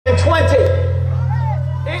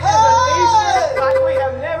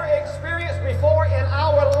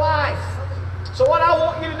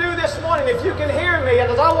morning, if you can hear me,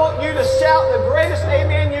 and as I want you to shout the greatest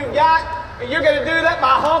amen you got, and you're going to do that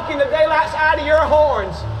by honking the daylights out of your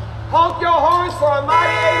horns. Honk your horns for a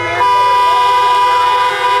mighty amen.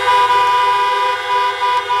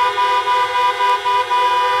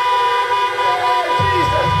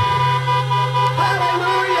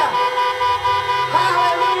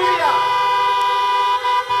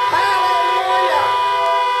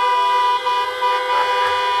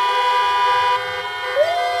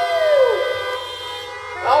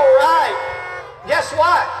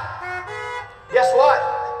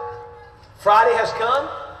 Friday has come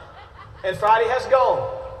and Friday has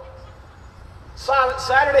gone. Silent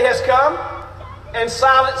Saturday has come and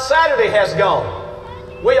Silent Saturday has gone.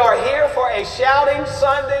 We are here for a shouting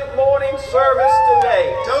Sunday morning service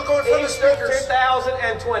today. Don't go in front of the Easter speakers.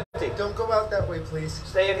 2020. Don't go out that way, please.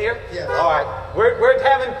 Stay in here? Yeah. All right. We're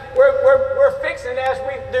fixing as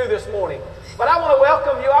we do this morning. But I want to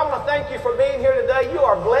welcome you. I want to thank you for being here today. You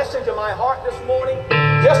are a blessing to my heart this morning.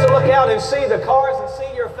 Just to look out and see the cars and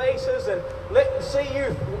see your faces and see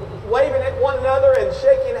you waving at one another and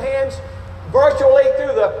shaking hands virtually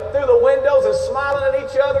through the windows and smiling at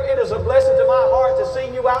each other. It is a blessing to my heart to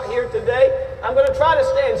see you out here today. I'm going to try to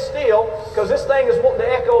stand still because this thing is wanting to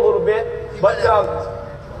echo a little bit. But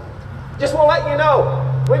just want to let you know,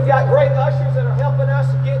 we've got great ushers that are helping us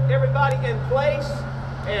get everybody in place.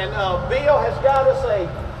 And Bill has got us a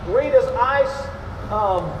Rita's Ice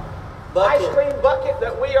cream bucket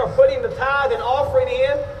that we are putting the tithe and offering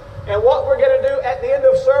in. And what we're going to do at the end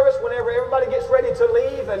of service, whenever everybody gets ready to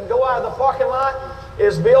leave and go out of the parking lot,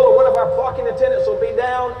 is Bill or one of our parking attendants will be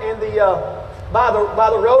down in the by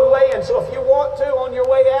the roadway. And so if you want to, on your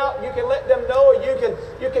way out, you can let them know, or you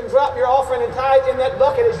can drop your offering and tithe in that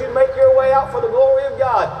bucket as you make your way out for the glory of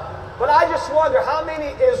God. But I just wonder how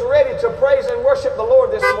many is ready to praise and worship the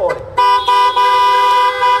Lord this morning.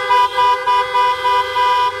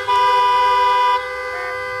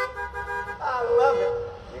 I love it.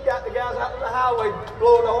 You got the guys out on the highway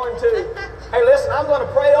blowing the horn too. Hey, listen, I'm going to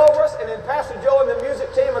pray over us, and then Pastor Joe and the music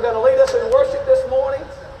team are going to lead us in worship this morning.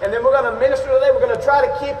 And then we're going to minister today. We're going to try to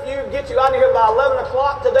get you out of here by 11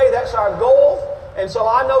 o'clock today. That's our goal. And so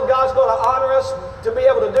I know God's going to honor us to be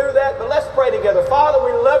able to do that. But let's pray together. Father,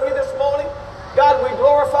 we love you this morning. God, we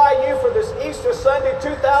glorify you for this Easter Sunday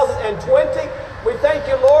 2020. We thank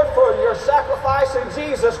you, Lord, for your sacrifice in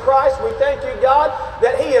Jesus Christ. We thank you, God,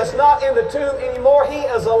 that he is not in the tomb anymore. He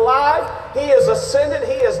is alive. He is ascended.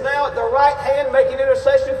 He is now at the right hand making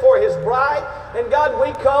intercession for his bride. And God,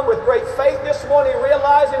 we come with great faith this morning,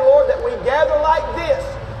 realizing, Lord, that we gather like this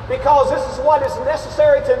because this is what is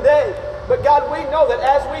necessary today. But God, we know that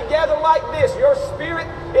as we gather like this, your Spirit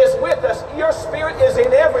is with us. Your Spirit is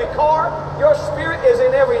in every car. Your Spirit is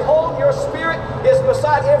in every home. Your Spirit is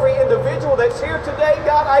beside every individual that's here today.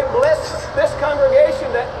 God, I bless this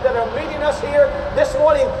congregation that are meeting us here this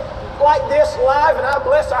morning like this live, and I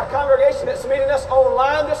bless our congregation that's meeting us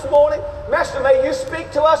online this morning. Master, may you speak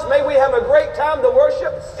to us. May we have a great time to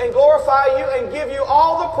worship and glorify you and give you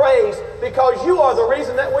all the praise because you are the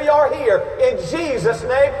reason that we are here. In Jesus'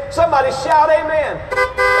 name, somebody shout amen.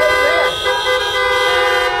 Amen.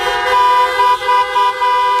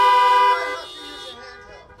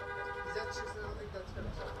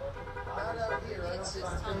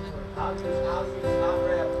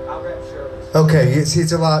 I'll grab Shirley's. Okay,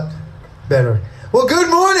 it's a lot better. Well, good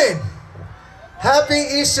morning. Happy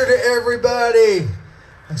Easter to everybody.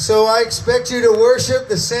 So I expect you to worship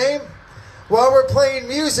the same. While we're playing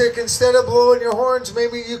music, instead of blowing your horns,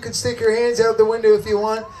 maybe you can stick your hands out the window if you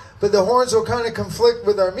want, but the horns will kind of conflict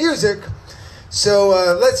with our music. So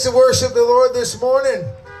let's worship the Lord this morning.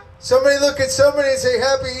 Somebody look at somebody and say,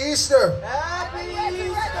 Happy Easter. Happy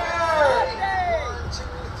Easter.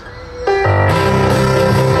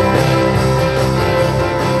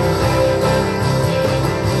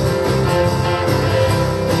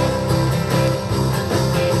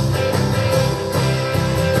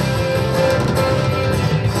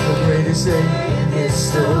 Say in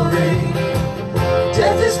history,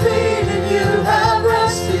 death is pain and you have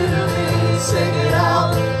rescued me. Sing it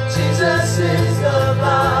out, Jesus is the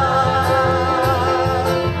vine.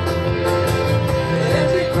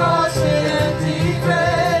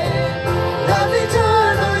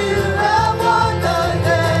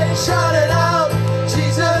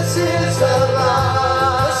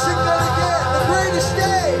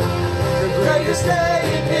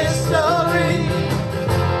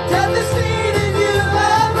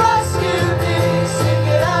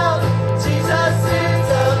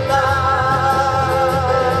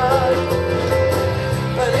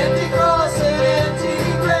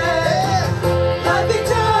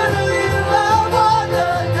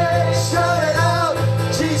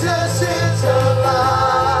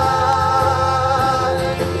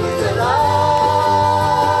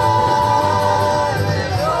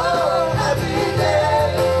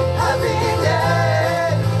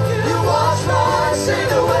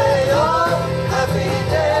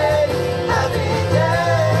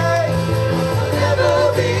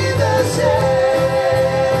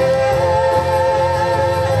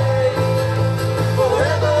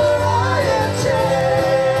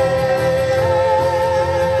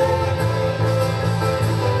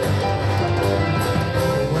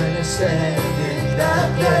 in that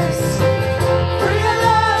place.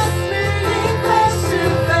 Realize meeting face to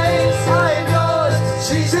face. I am yours,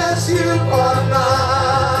 Jesus, you are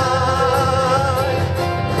mine.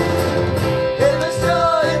 In the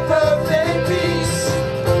joy and perfect peace,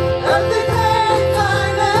 nothing can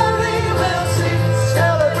finally will cease.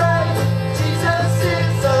 Celebrate, Jesus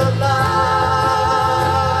is alive.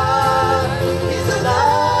 He's alive.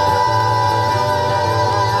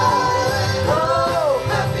 Oh,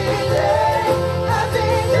 happy day, happy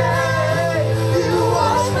day. You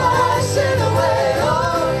wash my sin away.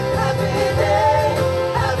 Oh, happy day,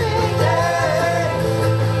 happy day.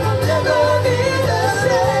 I'll never be the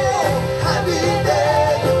same. Happy day,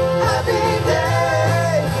 happy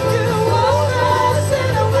day. You wash my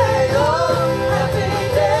sin away. Oh, happy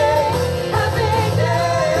day, happy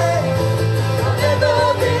day. I'll never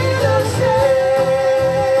be the same.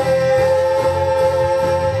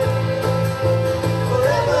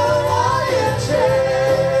 Forever I am changed.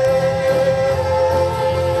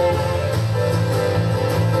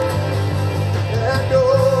 And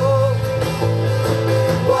oh,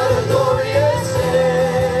 what a glorious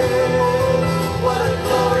day. What a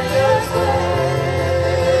glorious day.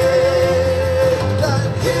 That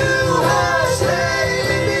you have saved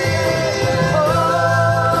me.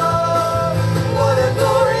 Oh, what a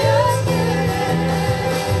glorious day.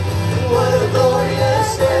 What a glorious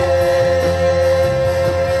day.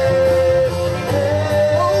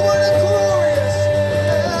 Oh, what a glorious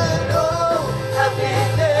day. Oh, happy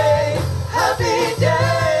day, happy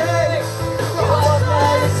day. You wash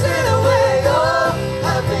my sin away. Oh,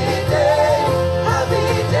 happy day, happy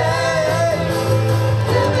day.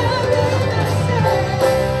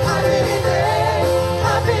 Happy day,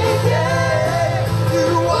 happy day. You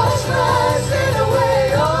wash my sin away.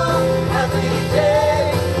 Oh, happy day,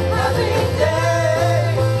 happy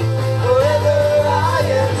day. Forever I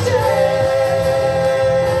am changed.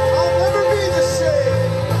 I'll never be the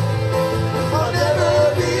same. I'll never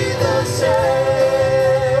be the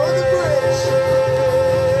same. On the bridge.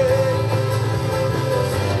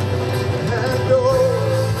 And oh,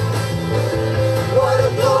 what a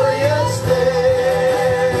glorious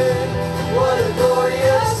day. What a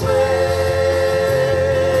glorious way.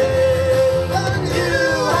 And you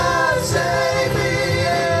have saved me.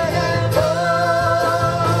 And oh,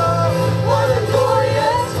 what a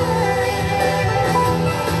glorious day.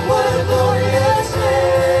 What a glorious day.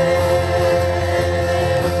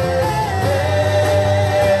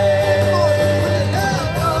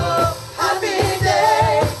 Happy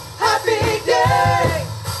day, happy day.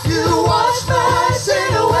 You wash my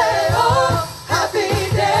sin away. Oh, happy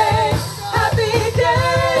day, happy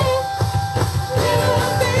day. Never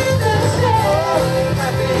be the same.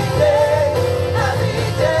 Happy day, happy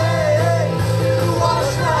day. You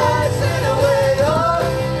wash my sin away. Oh,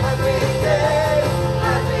 happy day,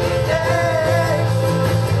 happy day.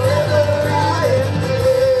 Forever I am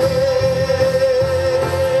changed.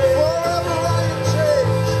 Forever I am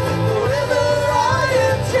changed. Forever I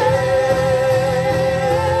am changed.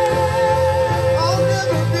 I'll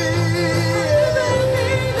never be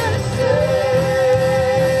the same.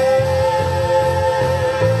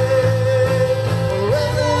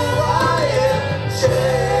 Forever I am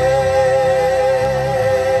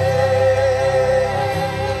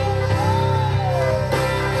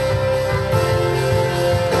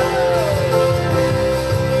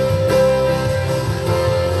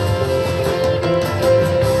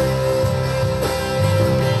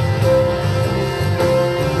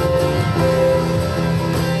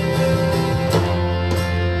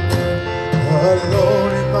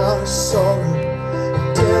alone in my sorrow,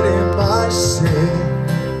 dead in my sin,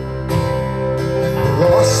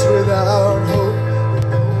 lost without hope, with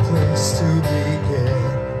no place to begin.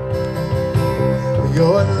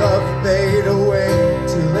 Your love made a way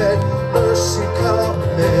to let mercy come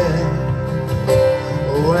in.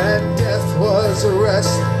 When death was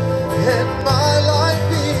arrested and my life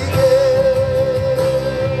began.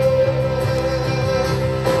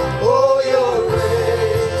 Oh, your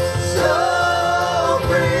grace so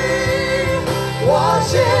free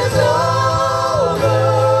washes over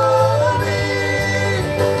me.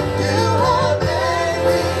 You have made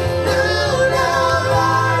me new. Now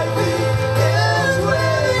life begins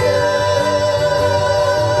with you.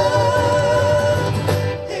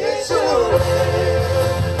 It's your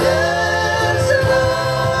endless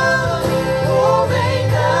love.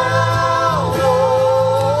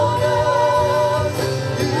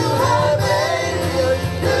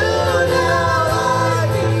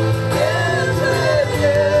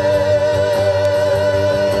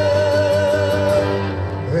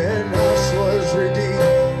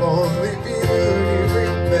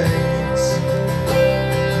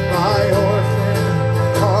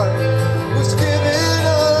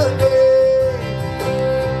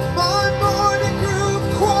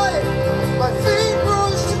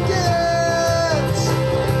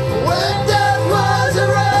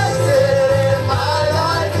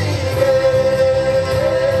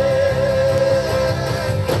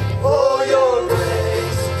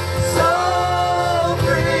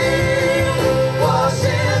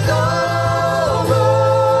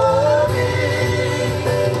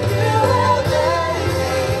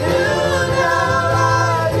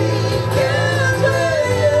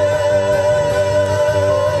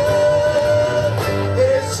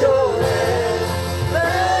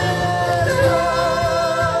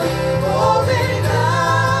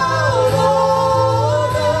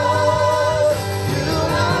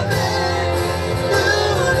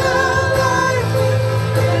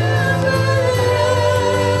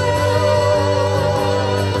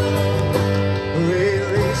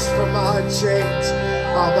 chains,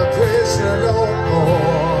 I'm a prisoner no more.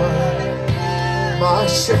 My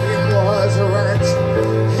shame was a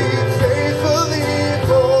ransom he faithfully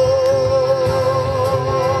bore.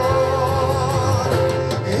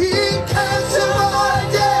 He canceled my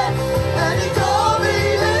debt and he called me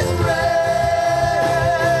his friend.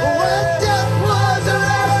 When death was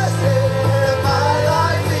arrested and my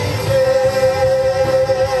life began.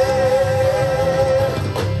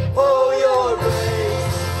 Oh, your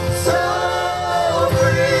grace so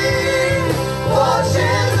free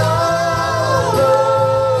washes over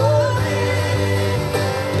me.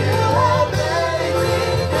 You have made me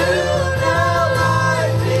new, now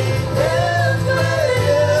life begins with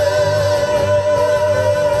you.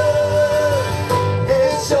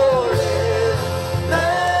 It's your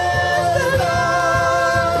endless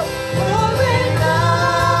love pouring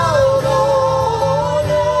out on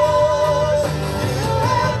us. You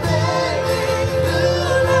have made me new,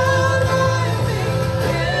 now life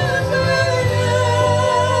begins with you.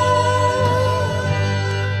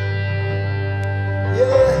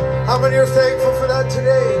 Yeah, how many are thankful for that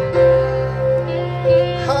today?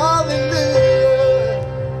 Hallelujah.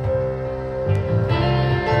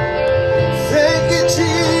 Thank you,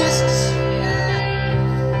 Jesus.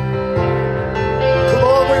 Come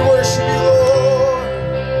on, we worship you, Lord.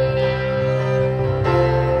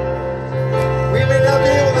 We may not be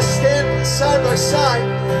able to stand side by side,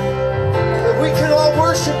 but we can all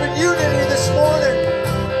worship in unity this morning.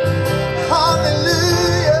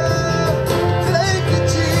 Hallelujah. Thank you,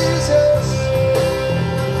 Jesus.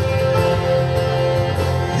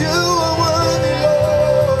 You are worthy,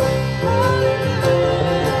 Lord.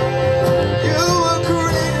 You are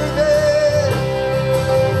greater than.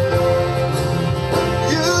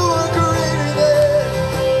 You are greater than.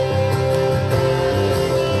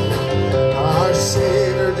 Our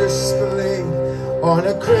Savior displayed on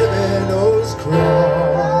a criminal's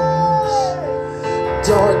cross.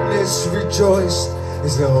 Darkness rejoiced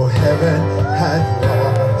as though heaven had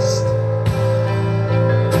lost.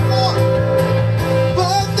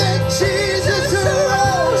 But then Jesus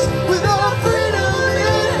arose with all freedom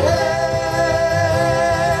in hand.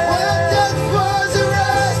 When death was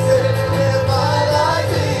arrested and my life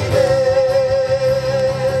began.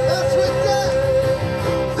 That's when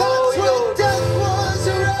death was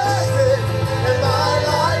arrested and my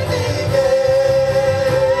life began.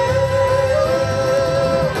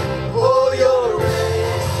 Oh, your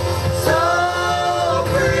grace so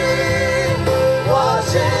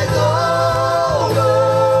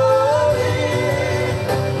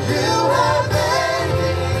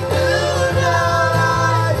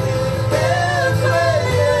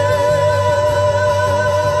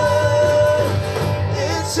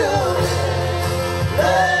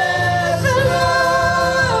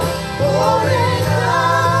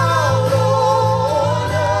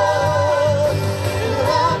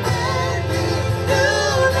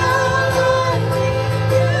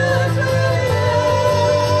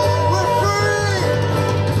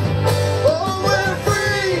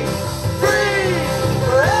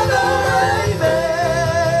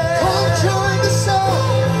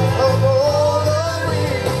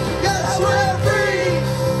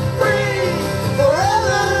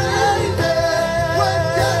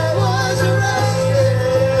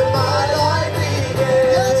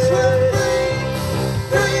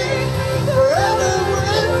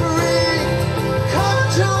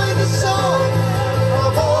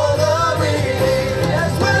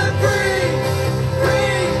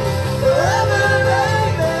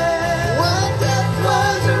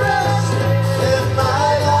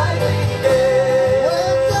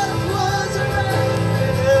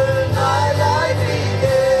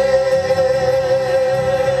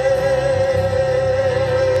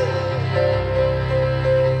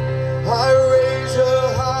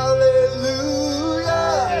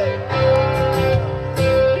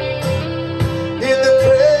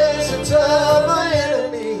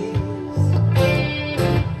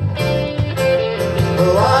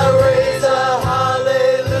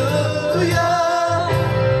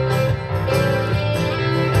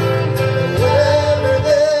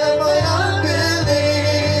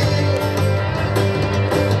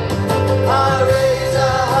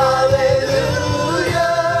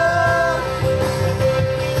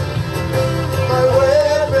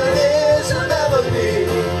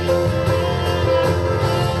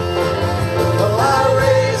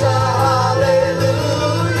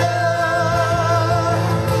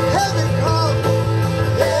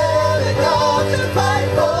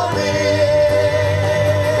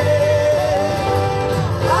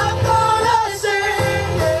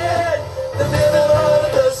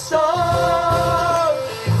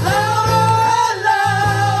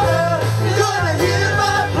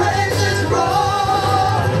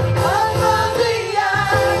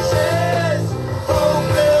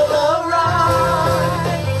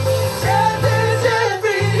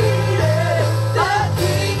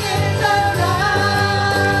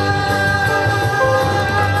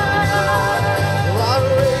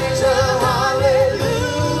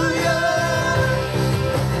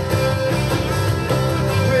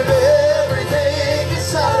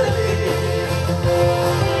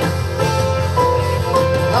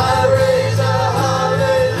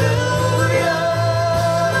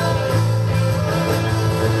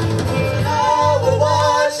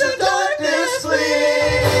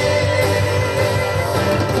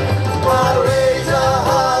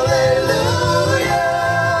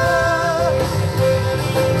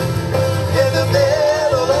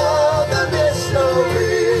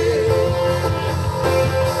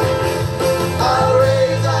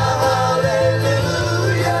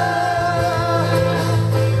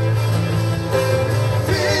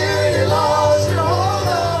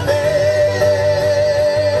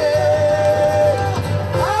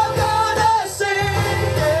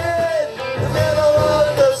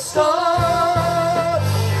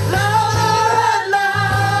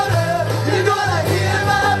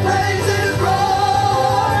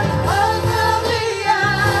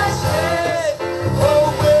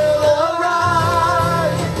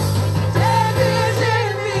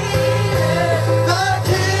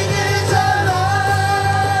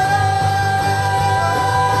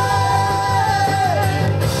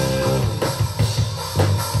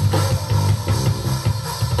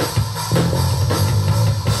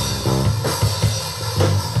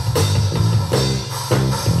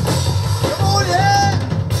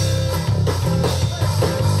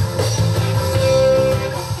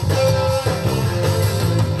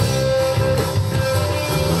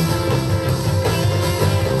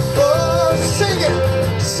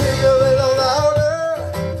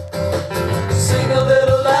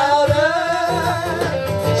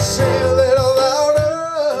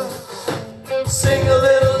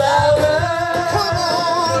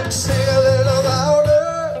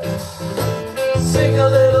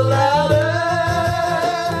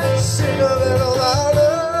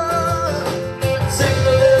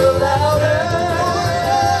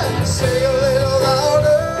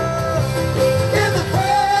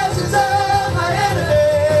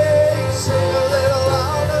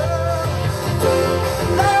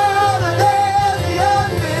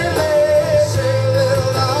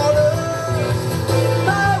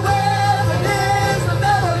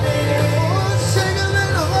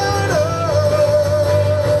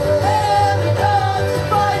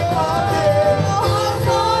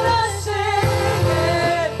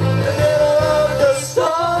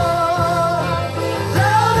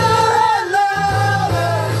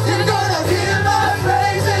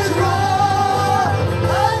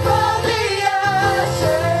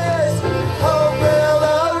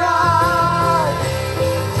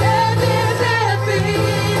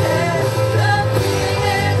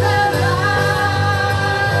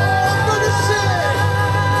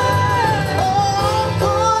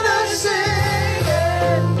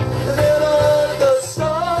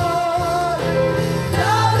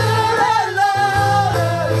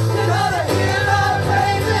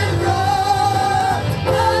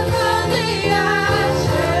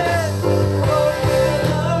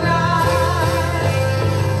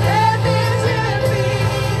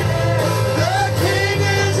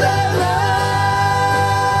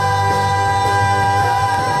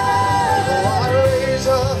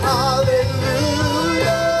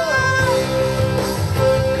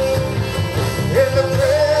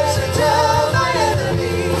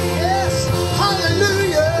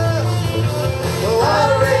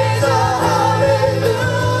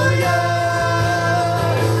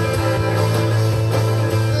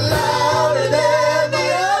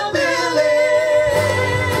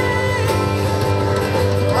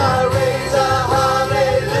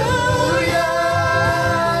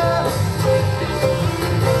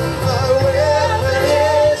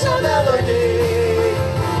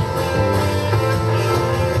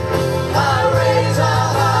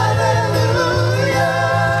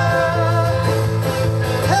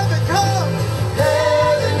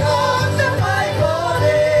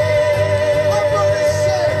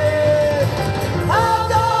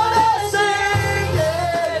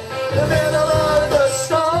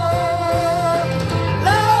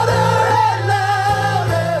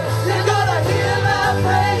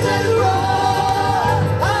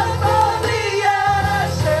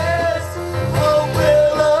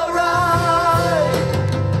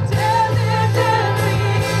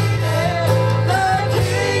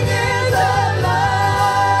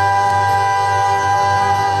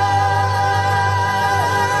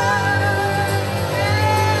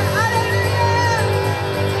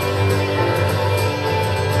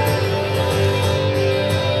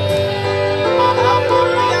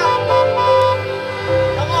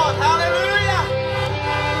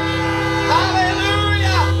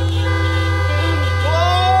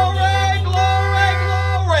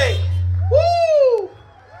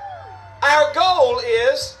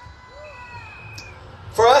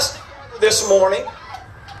this morning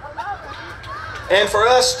and for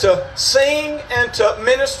us to sing and to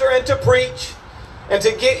minister and to preach and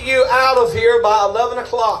to get you out of here by 11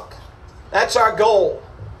 o'clock. That's our goal.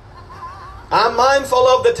 I'm mindful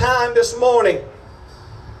of the time this morning.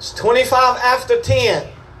 It's 25 after 10.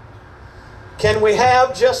 Can we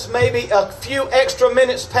have just maybe a few extra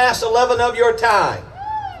minutes past 11 of your time?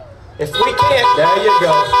 If we can't, there you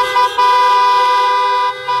go.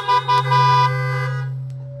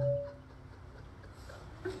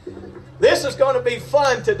 This is going to be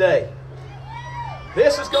fun today.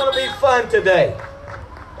 This is going to be fun today.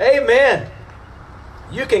 Amen.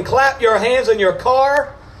 You can clap your hands in your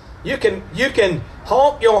car. You can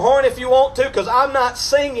honk your horn if you want to, because I'm not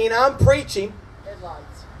singing, I'm preaching.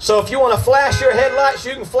 So if you want to flash your headlights,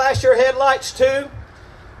 you can flash your headlights too.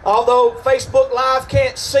 Although Facebook Live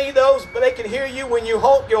can't see those, but they can hear you when you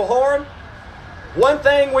honk your horn. One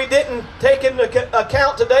thing we didn't take into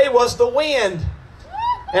account today was the wind.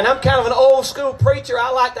 And I'm kind of an old school preacher. I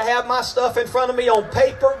like to have my stuff in front of me on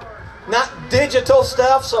paper, not digital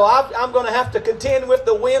stuff. So I'm going to have to contend with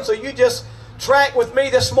the wind. So you just track with me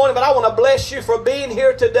this morning. But I want to bless you for being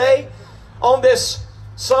here today on this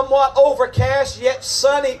somewhat overcast yet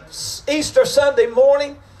sunny Easter Sunday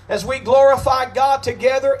morning, as we glorify God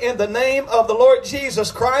together in the name of the Lord Jesus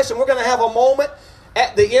Christ. And we're going to have a moment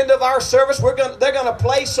at the end of our service. They're going to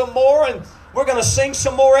play some more, and we're going to sing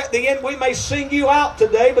some more at the end. We may sing you out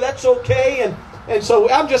today, but that's okay. And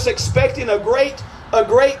so I'm just expecting a great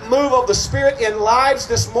move of the Spirit in lives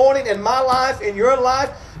this morning, in my life, in your life,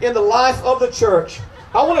 in the life of the church.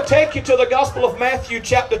 I want to take you to the Gospel of Matthew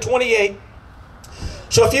chapter 28.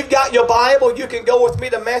 So if you've got your Bible, you can go with me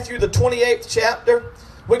to Matthew the 28th chapter.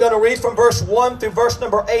 We're going to read from verse 1 through verse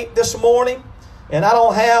number 8 this morning. And I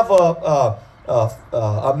don't have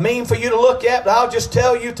a meme for you to look at, but I'll just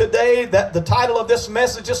tell you today that the title of this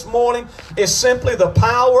message this morning is simply The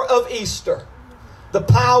Power of Easter. The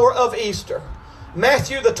Power of Easter.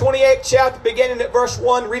 Matthew the 28th chapter, beginning at verse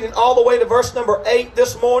 1, reading all the way to verse number 8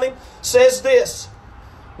 this morning, says this.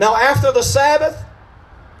 Now after the Sabbath,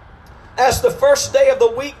 as the first day of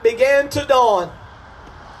the week began to dawn,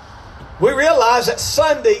 we realize that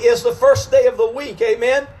Sunday is the first day of the week,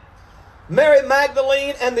 amen? Mary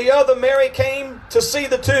Magdalene and the other Mary came to see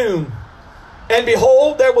the tomb. And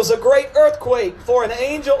behold, there was a great earthquake, for an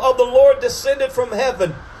angel of the Lord descended from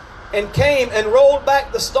heaven and came and rolled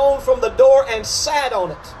back the stone from the door and sat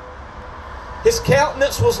on it. His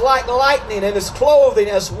countenance was like lightning, and his clothing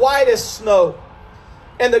as white as snow.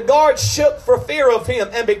 And the guards shook for fear of him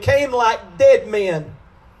and became like dead men.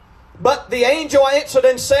 But the angel answered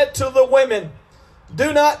and said to the women,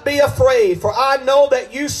 do not be afraid, for I know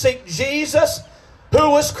that you seek Jesus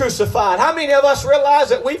who was crucified. How many of us realize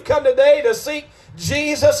that we've come today to seek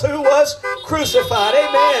Jesus who was crucified?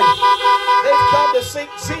 Amen. They've come to seek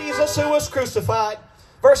Jesus who was crucified.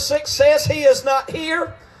 Verse 6 says, he is not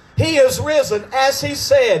here, he is risen, as he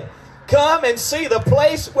said. Come and see the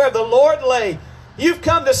place where the Lord lay. You've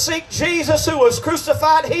come to seek Jesus who was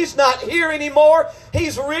crucified. He's not here anymore.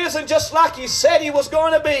 He's risen just like he said he was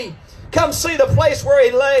going to be. Come see the place where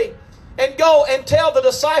he lay, and go and tell the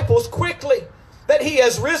disciples quickly that he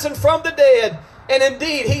has risen from the dead, and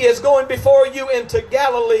indeed he is going before you into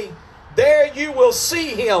Galilee. There you will see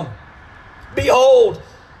him. Behold,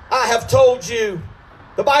 I have told you.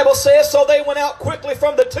 The Bible says, so they went out quickly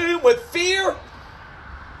from the tomb with fear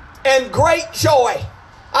and great joy.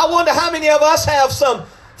 I wonder how many of us have some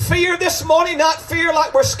fear this morning, not fear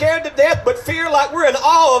like we're scared to death, but fear like we're in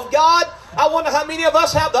awe of God. I wonder how many of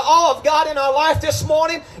us have the awe of God in our life this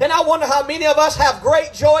morning, and I wonder how many of us have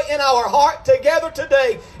great joy in our heart together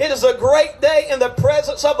today. It is a great day in the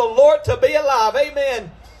presence of the Lord to be alive. Amen.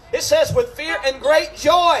 It says with fear and great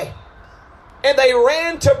joy. And they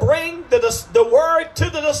ran to bring the word to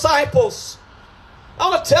the disciples. I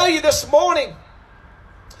want to tell you this morning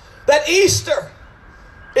that Easter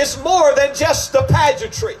is more than just the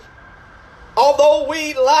pageantry. Although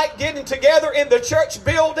we like getting together in the church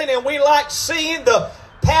building and we like seeing the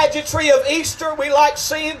pageantry of Easter, we like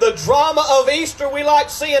seeing the drama of Easter, we like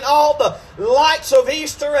seeing all the lights of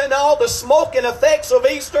Easter and all the smoke and effects of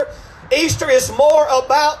Easter. Easter is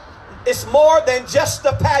it's more than just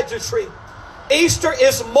the pageantry. Easter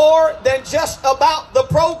is more than just about the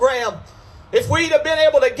program. If we'd have been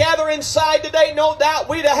able to gather inside today, no doubt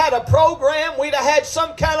we'd have had a program. We'd have had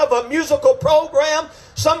some kind of a musical program,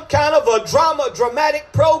 some kind of a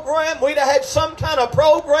dramatic program. We'd have had some kind of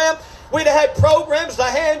program We'd have had programs to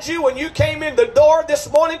hand you when you came in the door this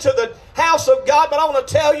morning to the house of God. But I want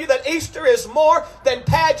to tell you that Easter is more than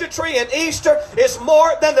pageantry, and Easter is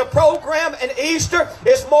more than the program, and Easter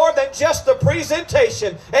is more than just the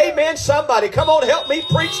presentation. Amen, somebody. Come on, help me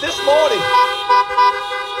preach this morning.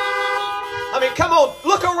 I mean, come on,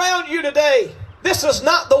 look around you today. This is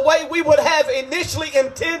not the way we would have initially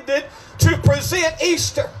intended to present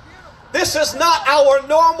Easter. This is not our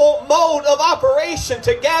normal mode of operation,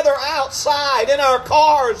 to gather outside in our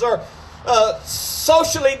cars or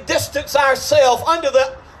socially distance ourselves under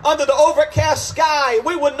the overcast sky.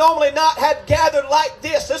 We would normally not have gathered like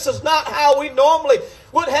this. This is not how we normally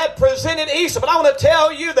would have presented Easter. But I want to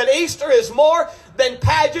tell you that Easter is more than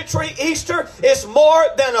pageantry. Easter is more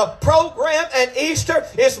than a program, and Easter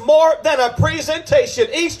is more than a presentation.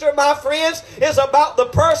 Easter, my friends, is about the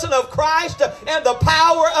person of Christ and the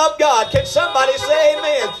power of God. Can somebody say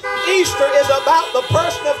amen? Easter is about the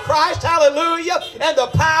person of Christ, hallelujah, and the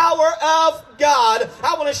power of God.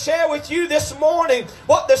 I want to share with you this morning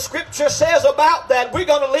what the scripture says about that. We're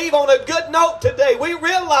going to leave on a good note today. We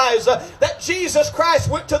realize that Jesus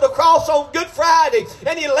Christ went to the cross on Good Friday,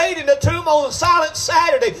 and He laid in the tomb on Silent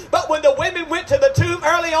Saturday. But when the women went to the tomb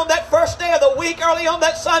early on that first day of the week, early on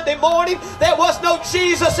that Sunday morning, there was no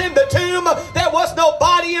Jesus in the tomb. There was no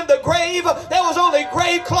body in the grave. There was only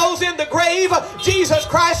grave clothes in the grave. Jesus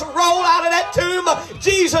Christ rolled out of that tomb.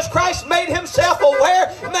 Jesus Christ made Himself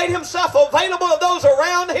aware, made Himself available to those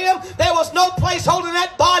around Him. There was no place holding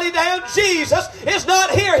that body down. Jesus is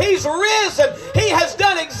not here. He's risen. He has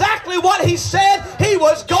done exactly what He said He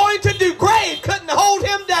was going to do. Grave couldn't hold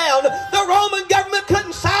Him down. The Roman government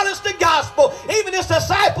couldn't silence the gospel. Even His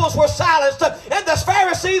disciples were silenced, and the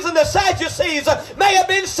Pharisees and the Sadducees may have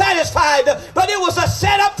been satisfied, but it was a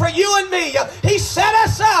setup for you and me. He set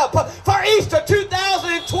us up for Easter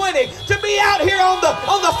 2020 to be out here on the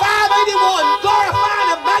 581 glorifying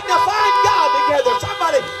and magnifying God together.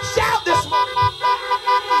 Somebody shout this morning,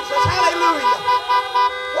 Jesus, hallelujah.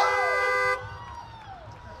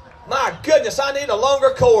 My goodness, I need a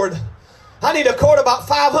longer cord. I need a cord about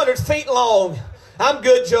 500 feet long. I'm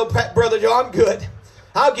good, Joe, Brother Joe, I'm good.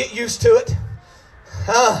 I'll get used to it.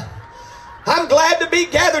 I'm glad to be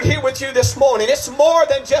gathered here with you this morning. It's more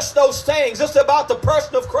than just those things. It's about the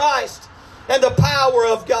person of Christ and the power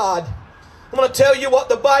of God. I'm going to tell you what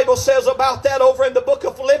the Bible says about that over in the book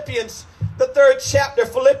of Philippians, the 3rd chapter,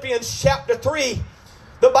 Philippians chapter 3.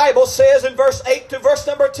 The Bible says in verse 8 to verse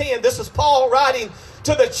number 10, this is Paul writing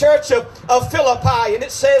to the church of Philippi, and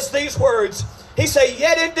it says these words. He said,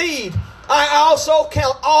 "Yet indeed, I also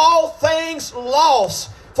count all things lost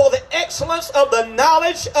for the excellence of the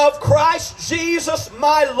knowledge of Christ Jesus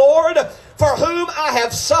my Lord, for whom I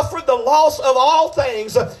have suffered the loss of all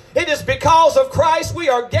things." It is because of Christ we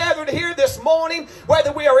are gathered here this morning,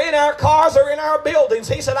 whether we are in our cars or in our buildings.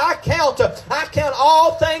 He said, I count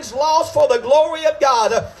all things lost for the glory of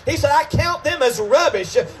God. He said, I count them as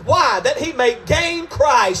rubbish. Why? That He may gain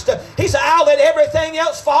Christ. He said, I'll let everything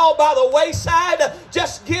else fall by the wayside.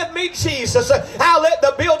 Just give me Jesus. I'll let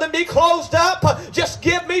the building be closed up. Just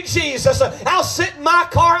give me Jesus. I'll sit in my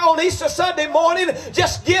car on Easter Sunday morning.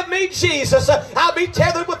 Just give me Jesus. I'll be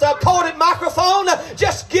tethered with a corded microphone.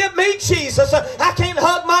 Just give me Jesus. I can't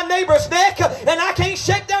hug my neighbor's neck and I can't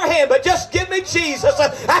shake their hand, but just give me Jesus.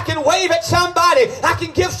 I can wave at somebody. I can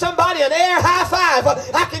give somebody an air high five.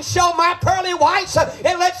 I can show my pearly whites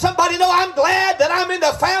and let somebody know I'm glad that I'm in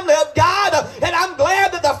the family of God, and I'm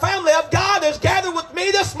glad that the family of God is gathered with me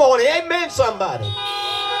this morning. Amen, somebody. He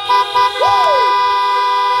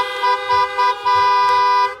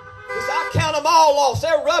said, I count them all lost.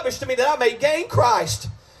 They're rubbish to me that I may gain Christ.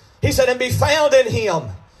 He said, and be found in Him,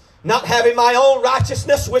 not having my own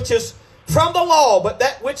righteousness, which is from the law, but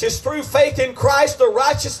that which is through faith in Christ, the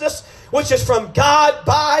righteousness which is from God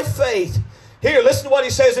by faith. Here, listen to what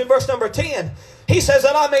He says in verse number 10. He says,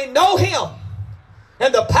 that I may know Him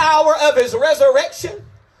and the power of His resurrection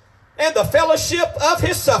and the fellowship of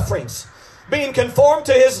His sufferings, being conformed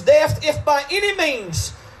to His death, if by any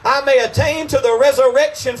means I may attain to the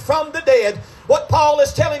resurrection from the dead. What Paul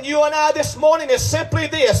is telling you and I this morning is simply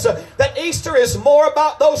this, that Easter is more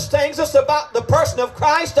about those things. It's about the person of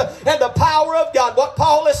Christ and the power of God. What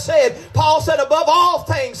Paul has said, Paul said, above all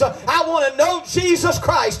things, I want to know Jesus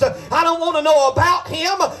Christ. I don't want to know about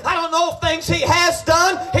Him. I don't know things He has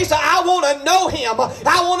done. He said, I want to know Him.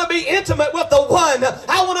 I want to be intimate with the one.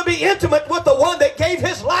 I want to be intimate with the one that gave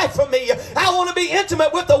His life for me. I want to be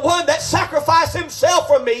intimate with the one that sacrificed Himself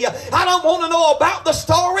for me. I don't want to know about the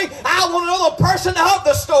story. I want to know the person of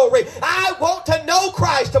the story. I want to know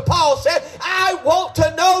Christ. Paul said, I want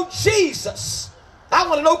to know Jesus. I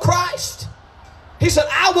want to know Christ. He said,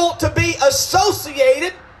 I want to be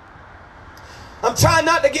associated. I'm trying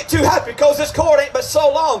not to get too happy because this cord ain't but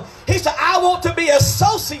so long. He said, I want to be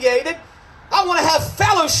associated. I want to have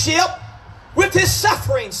fellowship with his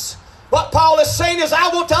sufferings. What Paul is saying is, I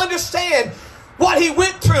want to understand what he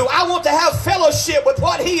went through. I want to have fellowship with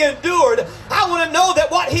what he endured. I want to know that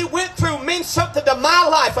what he went through means something to my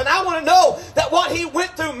life. And I want to know that what he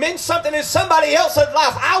went through means something in somebody else's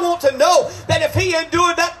life. I want to know that if he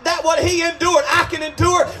endured that what he endured, I can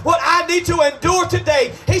endure what I need to endure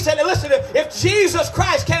today. He said, listen, if Jesus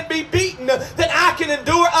Christ can be beaten, then I can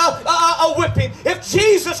endure a whipping. If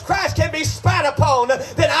Jesus Christ can be spat upon,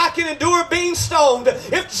 then I can endure being stoned.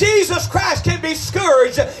 If Jesus Christ can be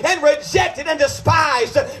scourged and rejected and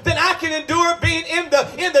despised, then I can endure being in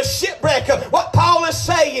the shipwreck. What Paul is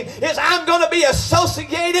saying is, I'm going to be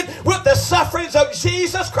associated with the sufferings of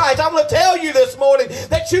Jesus Christ. I'm going to tell you this morning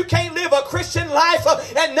that you can't live a Christian life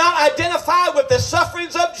and not identify with the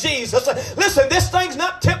sufferings of Jesus. Listen, this thing's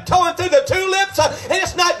not tiptoeing through the tulips, and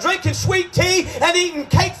it's not drinking sweet tea and eating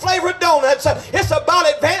cake-flavored donuts. It's about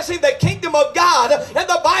advancing the kingdom of God. And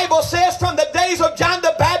the Bible says, from the days of John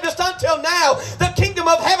the Baptist until now, the kingdom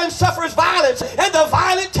of heaven suffers violence, and the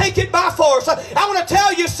violent take it by force. I want to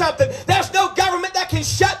tell you something. There's no government that can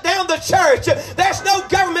shut down the church. There's no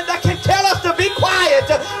government that can tell us to be quiet.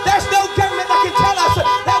 There's no government that can tell us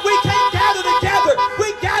that we can't gather together. We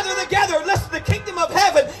gather together. Listen, the kingdom of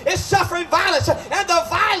heaven is suffering violence, and the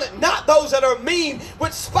violent, not those that are mean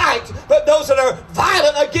with spite, but those that are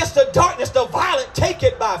violent against the darkness, the violent take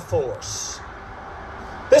it by force.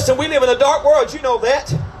 Listen, we live in a dark world. You know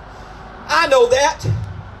that. I know that.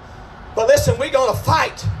 But listen, we're going to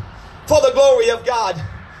fight for the glory of God.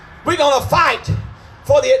 We're going to fight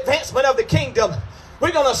for the advancement of the kingdom.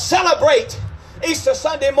 We're going to celebrate Easter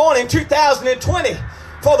Sunday morning 2020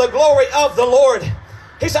 for the glory of the Lord.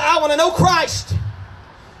 He said, I want to know Christ.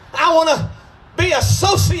 I want to be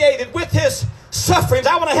associated with his sufferings.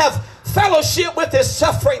 I want to have fellowship with his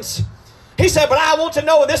sufferings. He said, but I want to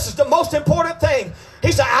know, and this is the most important thing.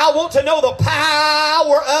 He said, I want to know the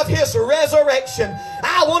power of his resurrection.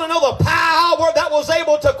 I want to know the power that was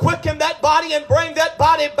able to quicken that body and bring that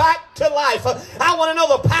body back to life. I want to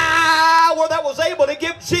know the power that was able to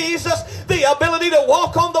give Jesus the ability to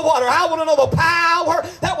walk on the water. I want to know the power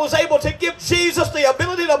that was able to give Jesus the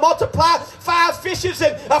ability to multiply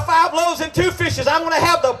 5 loaves and 2 fishes. I want to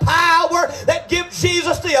have the power that gives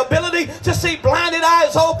Jesus the ability to see blinded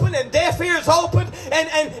eyes open and deaf ears opened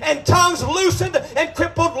and tongues loosened and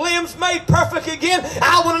crippled limbs made perfect again.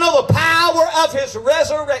 I want to know the power of his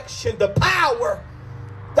resurrection, the power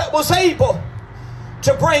that was able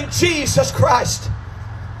to bring Jesus Christ,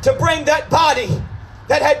 to bring that body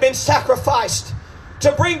that had been sacrificed,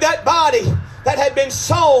 to bring that body that had been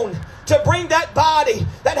sown, to bring that body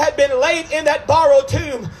that had been laid in that borrowed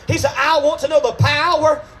tomb. He said, I want to know the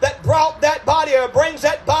power that brought that body or brings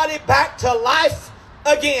that body back to life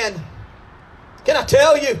again. Can I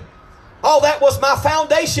tell you? Oh, that was my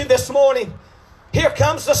foundation this morning. Here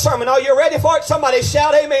comes the sermon. Are you ready for it? Somebody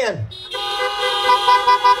shout amen.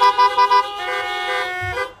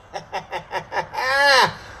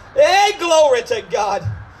 Hey, glory to God.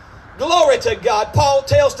 Glory to God. Paul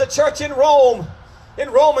tells the church in Rome,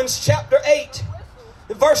 in Romans chapter 8,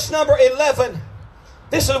 verse number 11.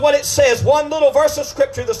 This is what it says. One little verse of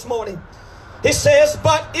scripture this morning. It says,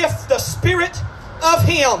 but if the Spirit of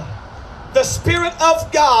him, the Spirit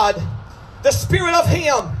of God, the Spirit of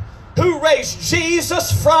him who raised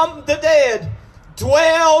Jesus from the dead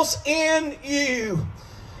dwells in you,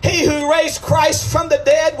 he who raised Christ from the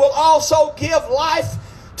dead will also give life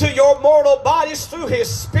to your mortal bodies through his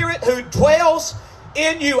Spirit who dwells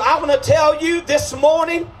in you. I want to tell you this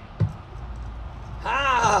morning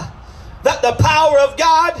that the power of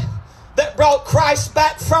God that brought Christ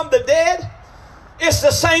back from the dead is the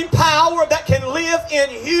same power that can live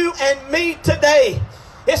in you and me today.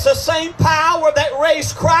 It's the same power that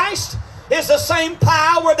raised Christ. It's the same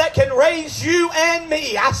power that can raise you and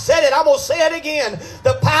me. I said it. I'm going to say it again.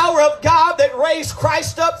 The power of God that raised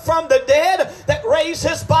Christ up from the dead, that raised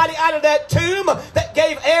his body out of that tomb, that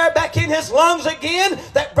gave air back in his lungs again,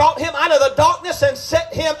 that brought him out of the darkness and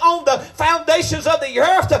set him on the foundations of the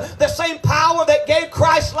earth. The same power that gave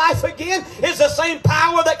Christ life again is the same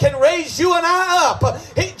power that can raise you and I up.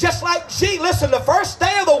 Just like listen, the first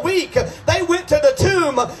day of the week, they went to the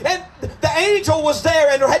tomb and the angel was there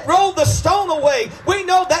and had rolled the stone away. We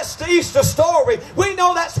know that's the Easter story. We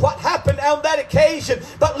know that's what happened on that occasion.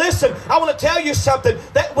 But listen, I want to tell you something,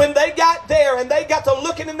 that when they got there and they got to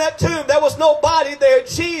looking in that tomb, there was no body there.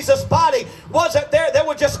 Jesus' body wasn't there. There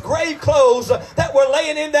were just grave clothes that were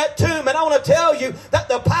laying in that tomb. And I want to tell you that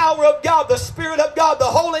the power of God, the Spirit of God, the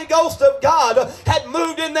Holy Ghost of God had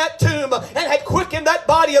moved in that tomb and had quickened that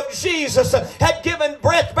body of Jesus, had given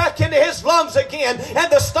breath back into his lungs again,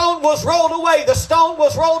 and the stone was rolled away. The stone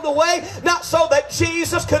was rolled away not so that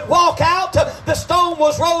Jesus could walk out. The stone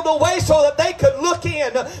was rolled away so that they could look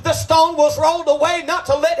in. The stone was rolled away not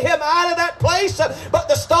to let him out of that place, but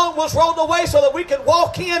the stone was rolled away so that we could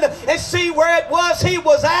walk in and see where it was he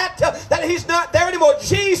was at, that he's not there anymore.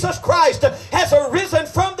 Jesus Christ has arisen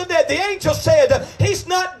from the dead. The angel said, he's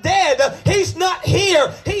not dead. He's not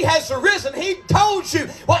here. He has risen. He told you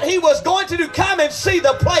what he was going to do. Come and see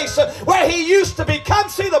the place where he used to be. Come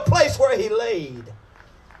see the place where he laid.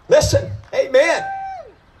 Listen. Amen.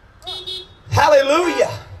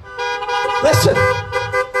 Hallelujah. Listen.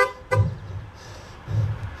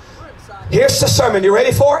 Here's the sermon. You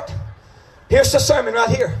ready for it? Here's the sermon right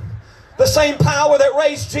here. The same power that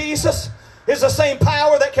raised Jesus is the same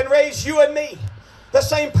power that can raise you and me. The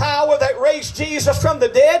same power that raised Jesus from the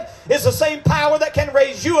dead is the same power that can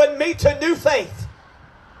raise you and me to new faith.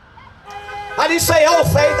 I didn't say old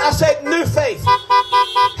faith, I said new faith.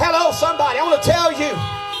 Hello, somebody. I want to tell you,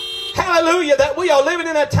 hallelujah, that we are living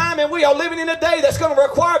in a time and we are living in a day that's going to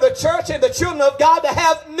require the church and the children of God to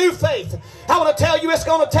have new faith. I want to tell you it's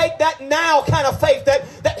going to take that now kind of faith that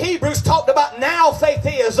Hebrews talked about. Now faith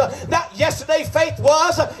is. Not yesterday faith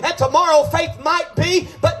was, and tomorrow faith might be,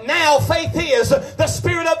 but now faith is. The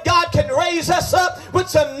Spirit of God can raise us up with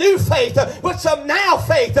some new faith, with some now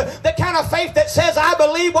faith. The kind of faith that says, I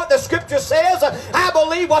believe what the Scripture says. I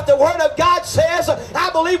believe what the Word of God says. I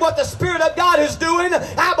believe what the Spirit of God is doing.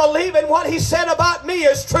 I believe in what He said about me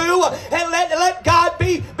is true. And let God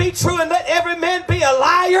be true and let every man be a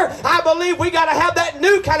liar. I believe we got to have that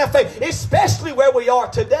new kind of faith, especially where we are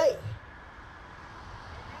today.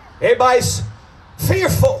 Everybody's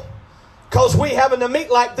fearful because we having to meet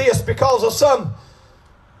like this because of some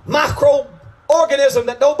microorganism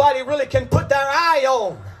that nobody really can put their eye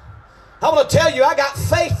on. I want to tell you, I got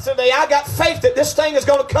faith today. I got faith that this thing is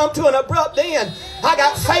going to come to an abrupt end. I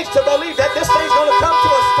got faith to believe that this thing's going to come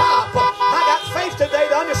to a stop. I got faith today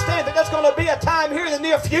to understand that there's going to be a time here in the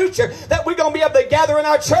near future that we're going to be able to gather in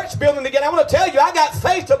our church building again. I want to tell you, I got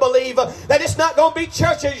faith to believe that it's not going to be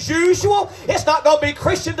church as usual. It's not going to be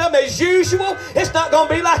Christendom as usual. It's not going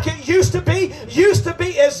to be like it used to be. Used to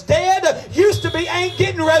be is dead. Used to be ain't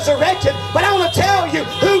getting resurrected. But I want to tell you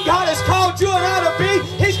who God has called you and I to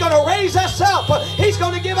be. He's going to raise us up. He's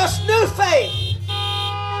going to give us new faith.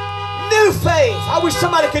 New faith. I wish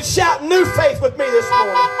somebody could shout new faith with me this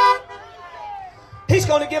morning. He's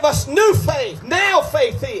going to give us new faith. Now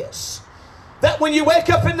faith is that when you wake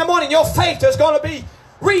up in the morning, your faith is going to be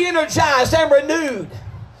re-energized and renewed.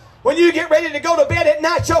 When you get ready to go to bed at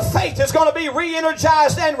night, your faith is going to be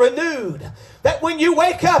re-energized and renewed. That when you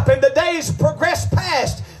wake up and the days progress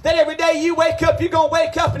past, that every day you wake up, you're going to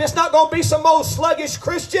wake up and it's not going to be some old sluggish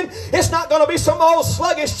Christian. It's not going to be some old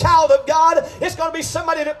sluggish child of God. It's going to be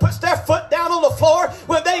somebody that puts their foot down on the floor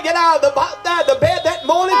when they get out of the bed that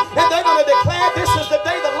morning, and they're going to declare, this is the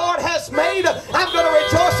day the Lord has made. I'm going to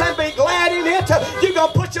rejoice and be glad in it. You're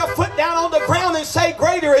going to put your foot down on the ground and say,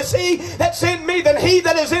 greater is He that's in me than he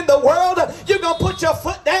that is in the world. You're going to put your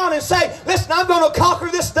foot down and say, listen, I'm going to conquer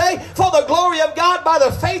this day for the glory of God by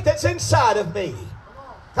the faith that's inside of me.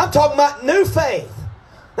 I'm talking about new faith.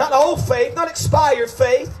 Not old faith, not expired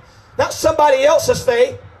faith, not somebody else's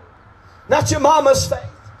faith, not your mama's faith,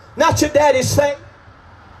 not your daddy's faith,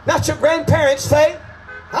 not your grandparents' faith.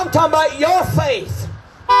 I'm talking about your faith.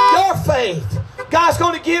 Your faith. God's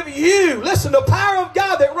going to give you, listen, the power of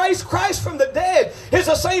God that raised Christ from the dead is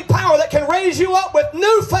the same power that can raise you up with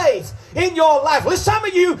new faith in your life. Listen, some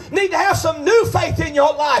of you need to have some new faith in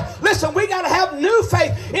your life. Listen, we got to have new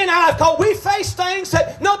faith in our life because we face things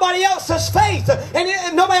that nobody else has faced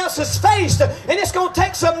and nobody else has faced, and it's going to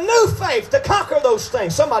take some new faith to conquer those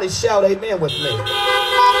things. Somebody shout amen with me.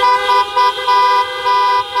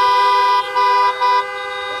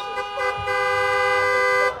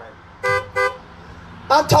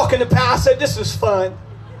 I'm talking to Pat. I said, this is fun.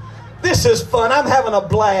 This is fun. I'm having a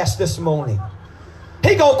blast this morning.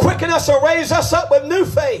 He's going to quicken us and raise us up with new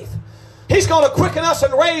faith. He's going to quicken us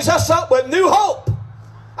and raise us up with new hope.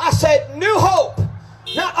 I said new hope.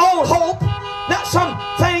 Not old hope. Not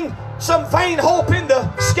some vain hope in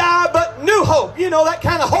the sky, but new hope. You know, that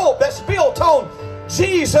kind of hope that's built on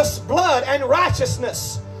Jesus' blood and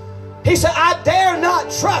righteousness. He said, I dare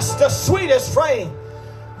not trust the sweetest frame,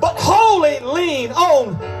 but wholly lean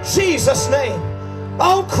on Jesus' name.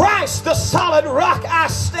 On Christ, the solid rock, I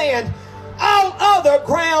stand. All other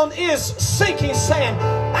ground is sinking sand.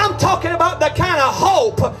 I'm talking about the kind of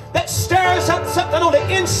hope that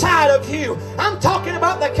inside of you. I'm talking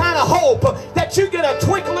about the kind of hope that you get a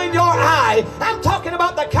twinkle in your eye. I'm talking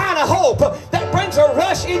about the kind of hope that brings a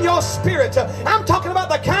rush in your spirit. I'm talking about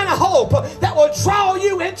the kind of hope that will draw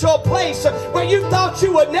you into a place where you thought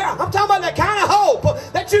you would never. I'm talking about the kind of hope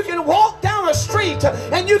that you can walk down a street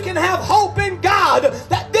and you can have hope in God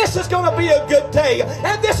that this is going to be a good day,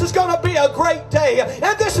 and this is going to be a great day,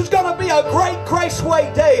 and this is going to be a great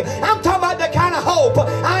Graceway day. I'm talking about the kind of hope.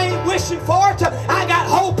 I ain't wishing for it. I got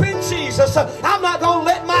hope in Jesus. I'm not going to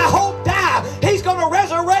let my hope die. He's going to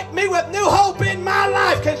resurrect me with new hope in my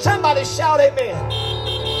life. Can somebody shout amen?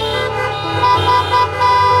 Woo!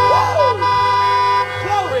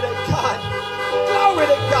 Glory to God. Glory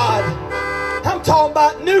to God. I'm talking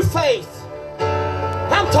about new faith.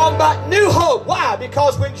 I'm talking about new hope. Why?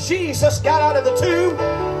 Because when Jesus got out of the tomb,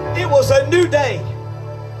 it was a new day.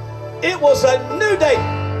 It was a new day.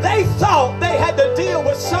 They thought they had to deal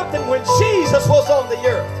with something when Jesus was on the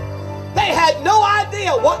earth. They had no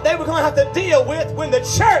idea what they were going to have to deal with when the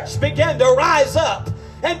church began to rise up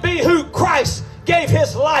and be who Christ gave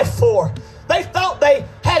his life for. They thought they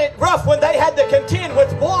had it rough when they had to contend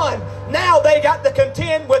with one. Now they got to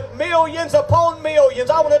contend with millions upon millions.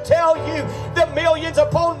 I want to tell you, the millions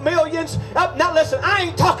upon millions. Now listen, I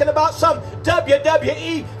ain't talking about some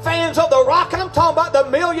WWE fans of The Rock. I'm talking about the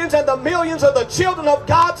millions and the millions of the children of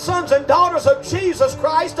God, sons and daughters of Jesus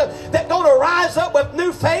Christ, that going to rise up with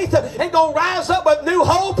new faith and going to rise up with new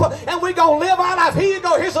hope, and we're going to live our life. Here you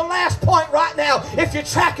go. Here's the last point right now. If you're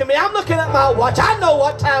tracking me, I'm looking at my watch. I know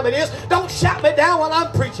what time it is. Don't shout me down while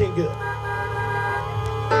I'm preaching good.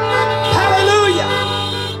 Hallelujah.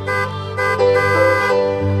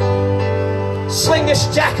 Sling this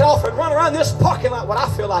jacket off and run around this parking lot, what I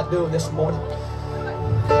feel like doing this morning.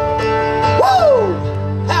 Woo!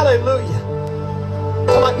 Hallelujah.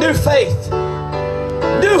 Talking about new faith,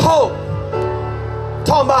 new hope.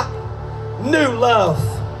 Talking about new love.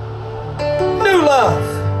 New love.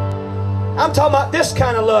 I'm talking about this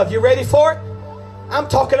kind of love. You ready for it? I'm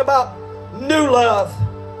talking about new love.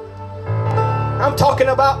 I'm talking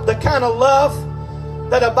about the kind of love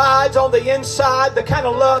that abides on the inside, the kind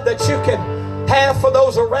of love that you can have for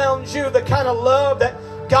those around you, the kind of love that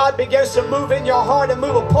God begins to move in your heart and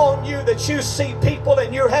move upon you, that you see people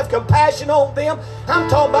and you have compassion on them. I'm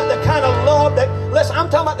talking about the kind of love that, listen, I'm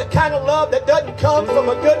talking about the kind of love that doesn't come from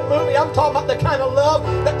a good movie. I'm talking about the kind of love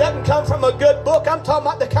that doesn't come from a good book. I'm talking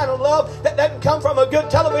about the kind of love that doesn't come from a good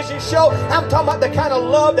television show. I'm talking about the kind of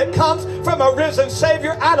love that comes from a risen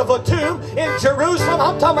Savior out of a tomb in Jerusalem.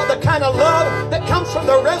 I'm talking about the kind of love that comes from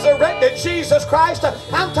the resurrected Jesus Christ.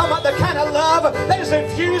 I'm talking about the kind of love that is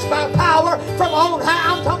infused by power from on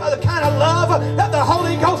high. I'm talking about the kind of love that the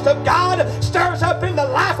Holy Ghost of God stirs up in the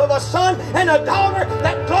life of a son and a daughter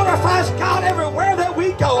that glorifies God everywhere that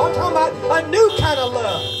we go. I'm talking about a new kind of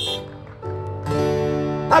love.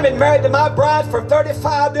 I've been married to my bride for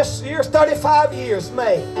 35 this year's 35 years,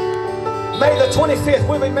 May the 25th.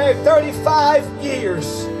 We've been married 35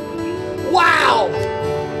 years. Wow!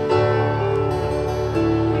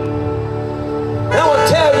 And I want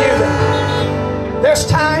to tell you that there's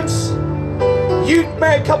times, you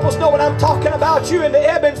married couples know what I'm talking about. You're in the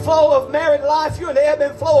ebb and flow of married life. You're in the ebb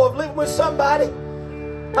and flow of living with somebody.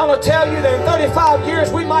 I'm going to tell you that in 35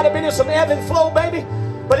 years, we might have been in some ebb and flow, baby.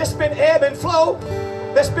 But it's been ebb and flow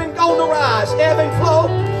that's been on the rise. Ebb and flow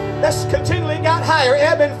that's continually got higher.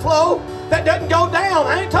 Ebb and flow that doesn't go down.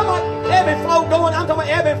 I ain't talking about ebb and flow going. I'm talking about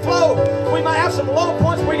ebb and flow. We might have some low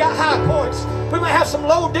points, we got high points. We might have some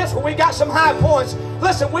low dips, but we got some high points.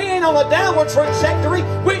 Listen, we ain't on a downward trajectory.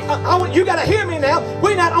 You got to hear me now.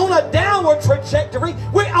 We're not on a downward trajectory.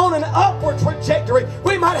 We're on an upward trajectory.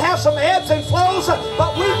 We might have some ebbs and flows,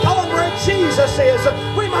 but we're going where Jesus is.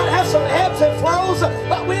 We might have some ebbs and flows,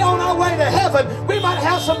 but we're on our way to heaven. We might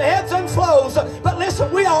have some ebbs and flows, but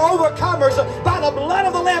listen, we are overcomers by the blood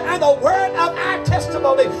of the Lamb and the word of our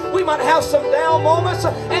testimony. We might have some down moments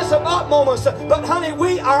and some up moments, but honey,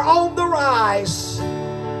 we are on the rise.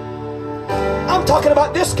 I'm talking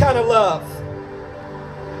about this kind of love.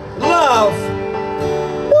 Love.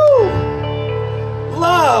 Woo!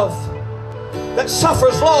 Love that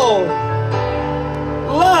suffers long.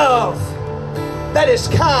 Love that is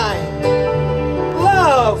kind.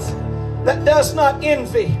 Love that does not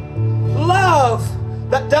envy. Love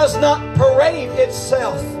that does not parade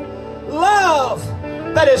itself. Love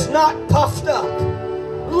that is not puffed up.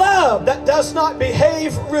 Love that does not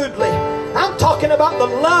behave rudely. I'm talking about the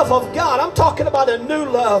love of God. I'm talking about a new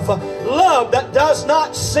love. Love that does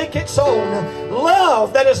not seek its own.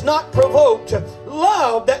 Love that is not provoked.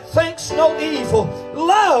 Love that thinks no evil.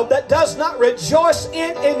 Love that does not rejoice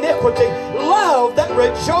in iniquity. Love that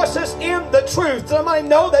rejoices in the truth. Somebody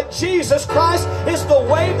know that Jesus Christ is the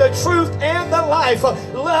way, the truth, and the life.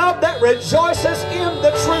 Love that rejoices in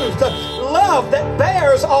the truth. Love that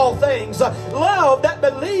bears all things. Love that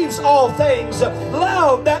believes all things.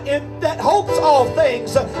 Love that hopes all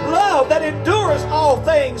things. Love that endures all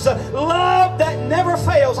things. Love that never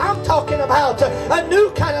fails. I'm talking about a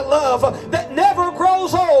new kind of love that never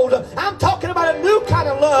grows old. I'm talking about a new kind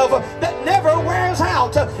of love that never wears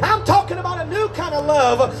out. I'm talking about a new kind of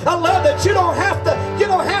love, a love that you don't have to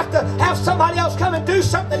have somebody else come and do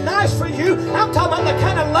something nice for you. I'm talking about the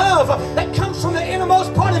kind of love that comes from the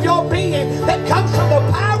innermost part of your being, that comes from the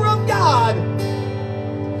power of God.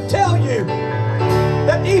 Tell you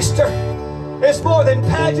that Easter is more than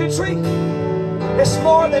pageantry, it's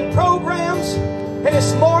more than programs, and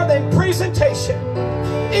it's more than presentation.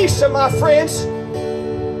 Easter, my friends,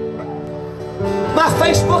 my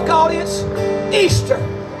Facebook audience, Easter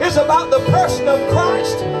is about the person of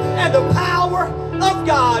Christ and the power of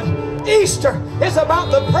God. Easter is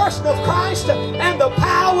about the person of Christ and the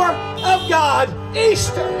power of God.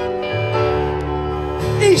 Easter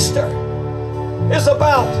is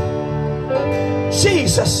about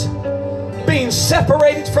Jesus being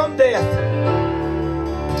separated from death.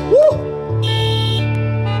 Woo!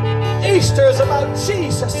 Easter is about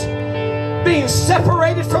Jesus being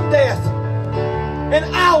separated from death, and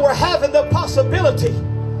our having the possibility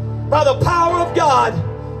by the power of God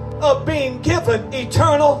of being given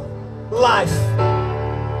eternal life.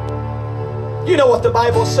 You know what the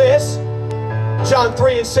Bible says, John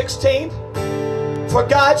 3:16. For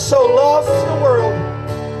God so loved the world.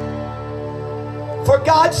 For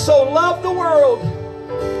God so loved the world.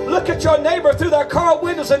 Look at your neighbor through their car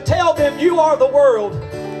windows and tell them you are the world.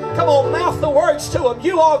 Come on, mouth the words to them.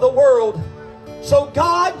 You are the world. So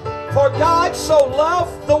for God so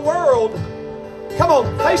loved the world. Come on,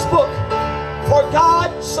 Facebook. For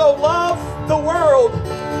God so loved the world.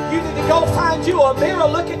 You need to go find you a mirror,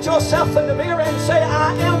 look at yourself in the mirror and say,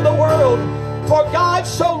 I am the world. For God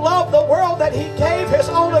so loved the world that He gave His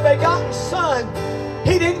only begotten Son.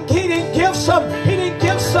 He didn't give some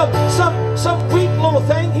weak little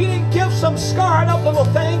thing. He didn't give some scarred up little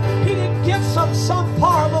thing. He didn't give some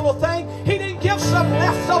par little thing. He didn't give some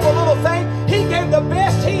leftover little thing. He gave the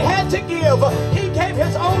best He had to give. He gave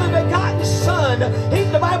His only begotten Son.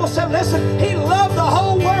 The Bible said, listen, He loved the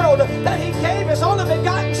whole world that He gave His only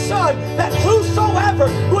begotten Son, that whosoever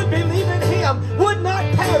would believe in Him would not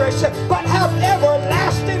perish but have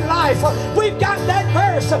everlasting life. We've got that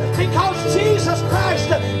verse because Jesus Christ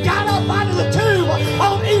got up out of the tomb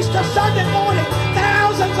on Easter Sunday morning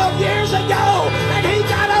thousands of years ago, and He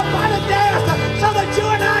got up out of death so that you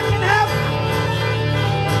and I can have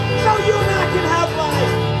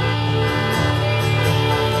life.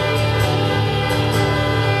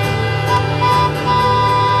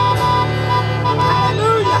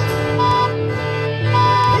 Hallelujah.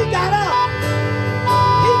 He got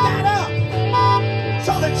up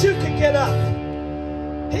so that you could get up.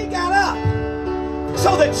 He got up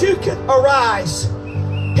so that you could arise.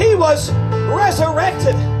 He was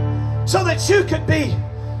resurrected so that you could be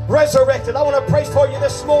resurrected. I want to pray for you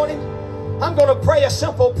this morning. I'm going to pray a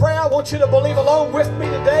simple prayer. I want you to believe along with me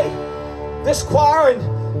today. This choir and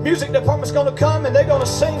music department's going to come and they're going to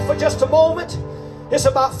sing for just a moment. It's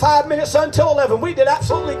about 5 minutes until 11. We did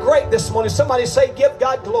absolutely great this morning. Somebody say, give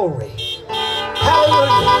God glory. Hallelujah.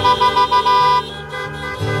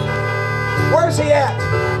 Where's he at?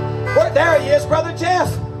 There he is, Brother Jeff.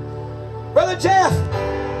 Brother Jeff,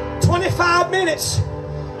 25 minutes.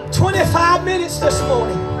 25 minutes this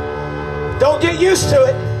morning. Don't get used to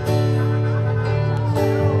it.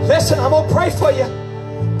 Listen, I'm going to pray for you.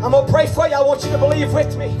 I'm going to pray for you. I want you to believe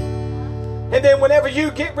with me. And then whenever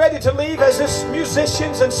you get ready to leave, as these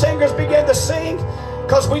musicians and singers begin to sing,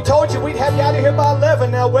 because we told you we'd have you out of here by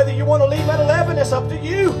 11. Now, whether you want to leave at 11, it's up to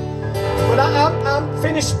you. But I'm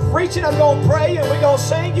finished preaching. I'm going to pray and we're going to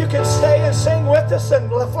sing. You can stay and sing with us and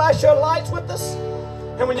flash your lights with us.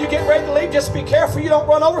 And when you get ready to leave, just be careful you don't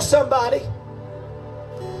run over somebody.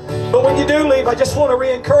 But when you do leave, I just want to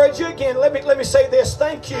re-encourage you again. Let me say this.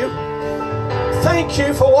 Thank you. Thank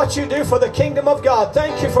you for what you do for the kingdom of God.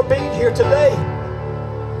 Thank you for being here today.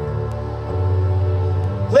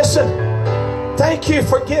 Listen, thank you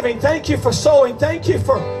for giving. Thank you for sowing. Thank you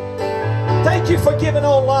for giving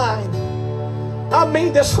online. I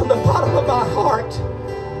mean this from the bottom of my heart.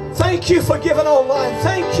 Thank you for giving online.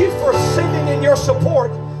 Thank you for sending in your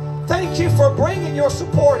support. thank you for bringing your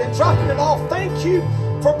support and dropping it off. Thank you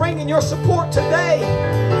for bringing your support today.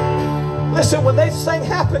 Listen, when this thing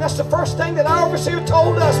happened, that's the first thing that our overseer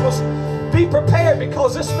told us was, be prepared,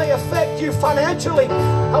 because this may affect you financially.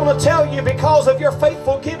 I want to tell you, because of your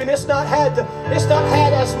faithful giving, it's not had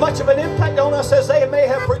as much of an impact on us as they may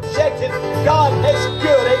have projected. God is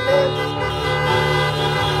good. Amen.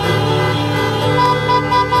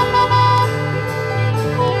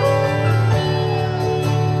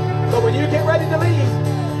 But when you get ready to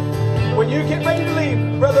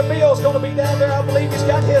leave, Brother Bill's going to be down there. I believe he's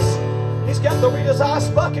got the Rita's Ice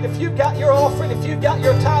Bucket. If you've got your offering, if you've got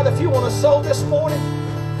your tithe, if you want to sow this morning,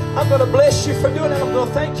 I'm going to bless you for doing it. I'm going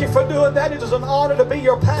to thank you for doing that. It is an honor to be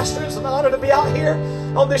your pastor. It's an honor to be out here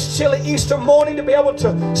on this chilly Easter morning, to be able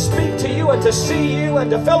to speak to you and to see you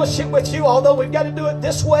and to fellowship with you, although we've got to do it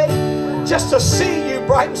this way. Just to see you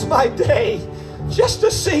brightens my day. Just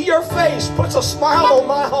to see your face puts a smile on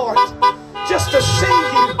my heart. Just to see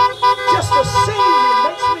you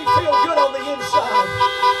makes me feel good on the inside.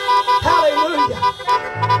 Hallelujah.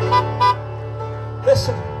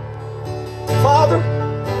 Listen, Father,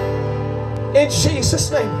 in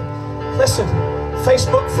Jesus' name, listen,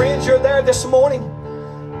 Facebook friends, you're there this morning,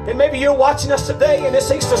 and maybe you're watching us today and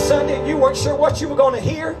it's Easter Sunday and you weren't sure what you were going to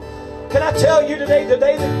hear. Can I tell you today, the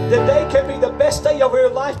day can be the best day of your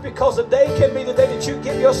life, because the day can be the day that you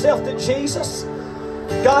give yourself to Jesus.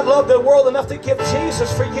 God loved the world enough to give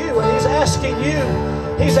Jesus for you, and He's asking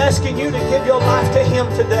you to give your life to Him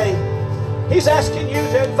today. He's asking you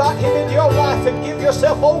to invite Him into your life and give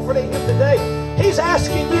yourself over to Him today. He's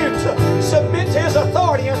asking you to submit to His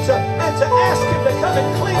authority and to ask Him to come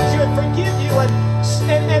and cleanse you and forgive you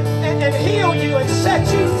and heal you and set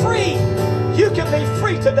you free. You can be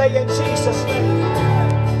free today in Jesus'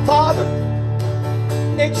 name. Father,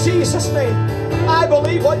 in Jesus' name, I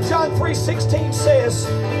believe what John 3:16 says.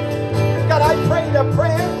 God, I prayed a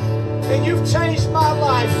prayer and you've changed my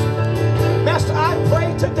life. Master, I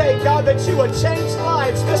pray today, God, that you would change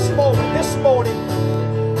lives this morning.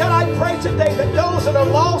 God, I pray today that those that are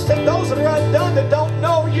lost and those that are undone, that don't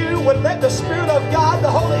know you, would let the Spirit of God, the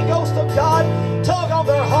Holy Ghost of God, tug on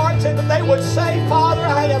their hearts, and that they would say, Father,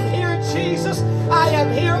 I am here, Jesus. I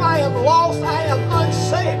am here. I am lost. I am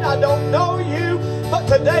unsaved. I don't know you. But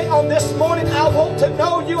today, on this morning, I want to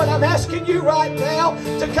know you, and I'm asking you right now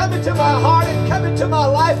to come into my heart and come into my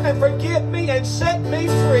life and forgive me and set me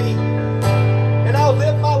free. And I'll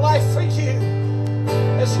live my life for you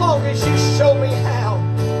as long as you show me how.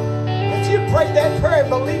 If you prayed that prayer and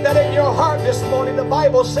believe that in your heart this morning, the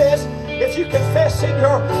Bible says, if you confess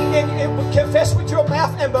confess with your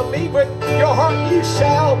mouth and believe with your heart, you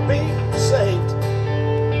shall be saved.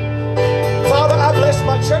 Father, I bless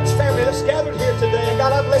my church family that's gathered here today. And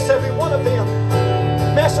God, I bless every one of them.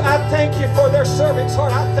 Master, I thank you for their servant's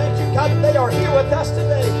heart. I thank you, God, that they are here with us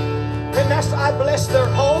today. And Master, I bless their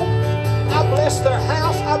home. I bless their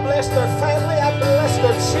house. I bless their family. I bless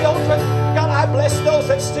their children. God, I bless those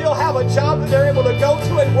that still have a job that they're able to go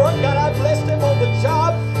to and work. God, I bless them on the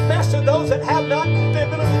job. Master, those that have not the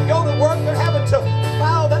ability to go to work, they're having to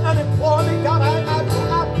file the unemployment. God,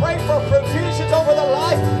 I pray for provisions over their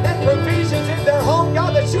life and provisions in their home.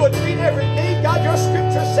 God, that you would meet every need. God, your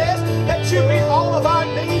scripture says that you meet all of our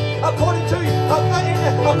need according to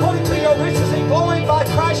your riches and glory by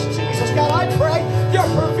Christ Jesus. God, I pray your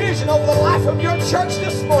provision over the life of your church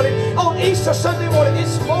this morning on Easter Sunday morning.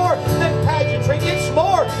 It's more than pageantry. It's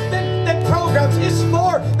more than programs. It's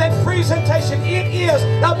more than presentation. It is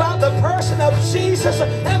about the person of Jesus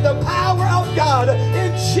and the power of God.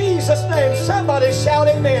 In Jesus' name, somebody shout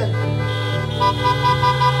amen.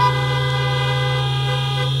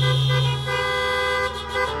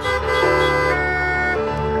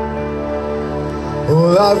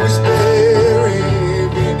 Oh, I was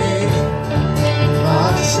buried beneath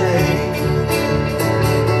my shame.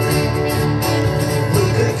 Who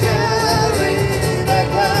could carry that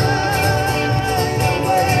cloud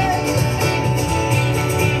away?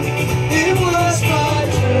 It was my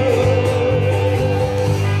turn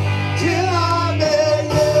till I met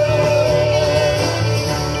you.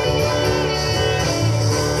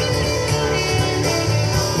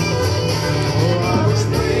 Oh, I was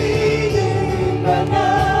breathing but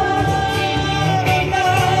not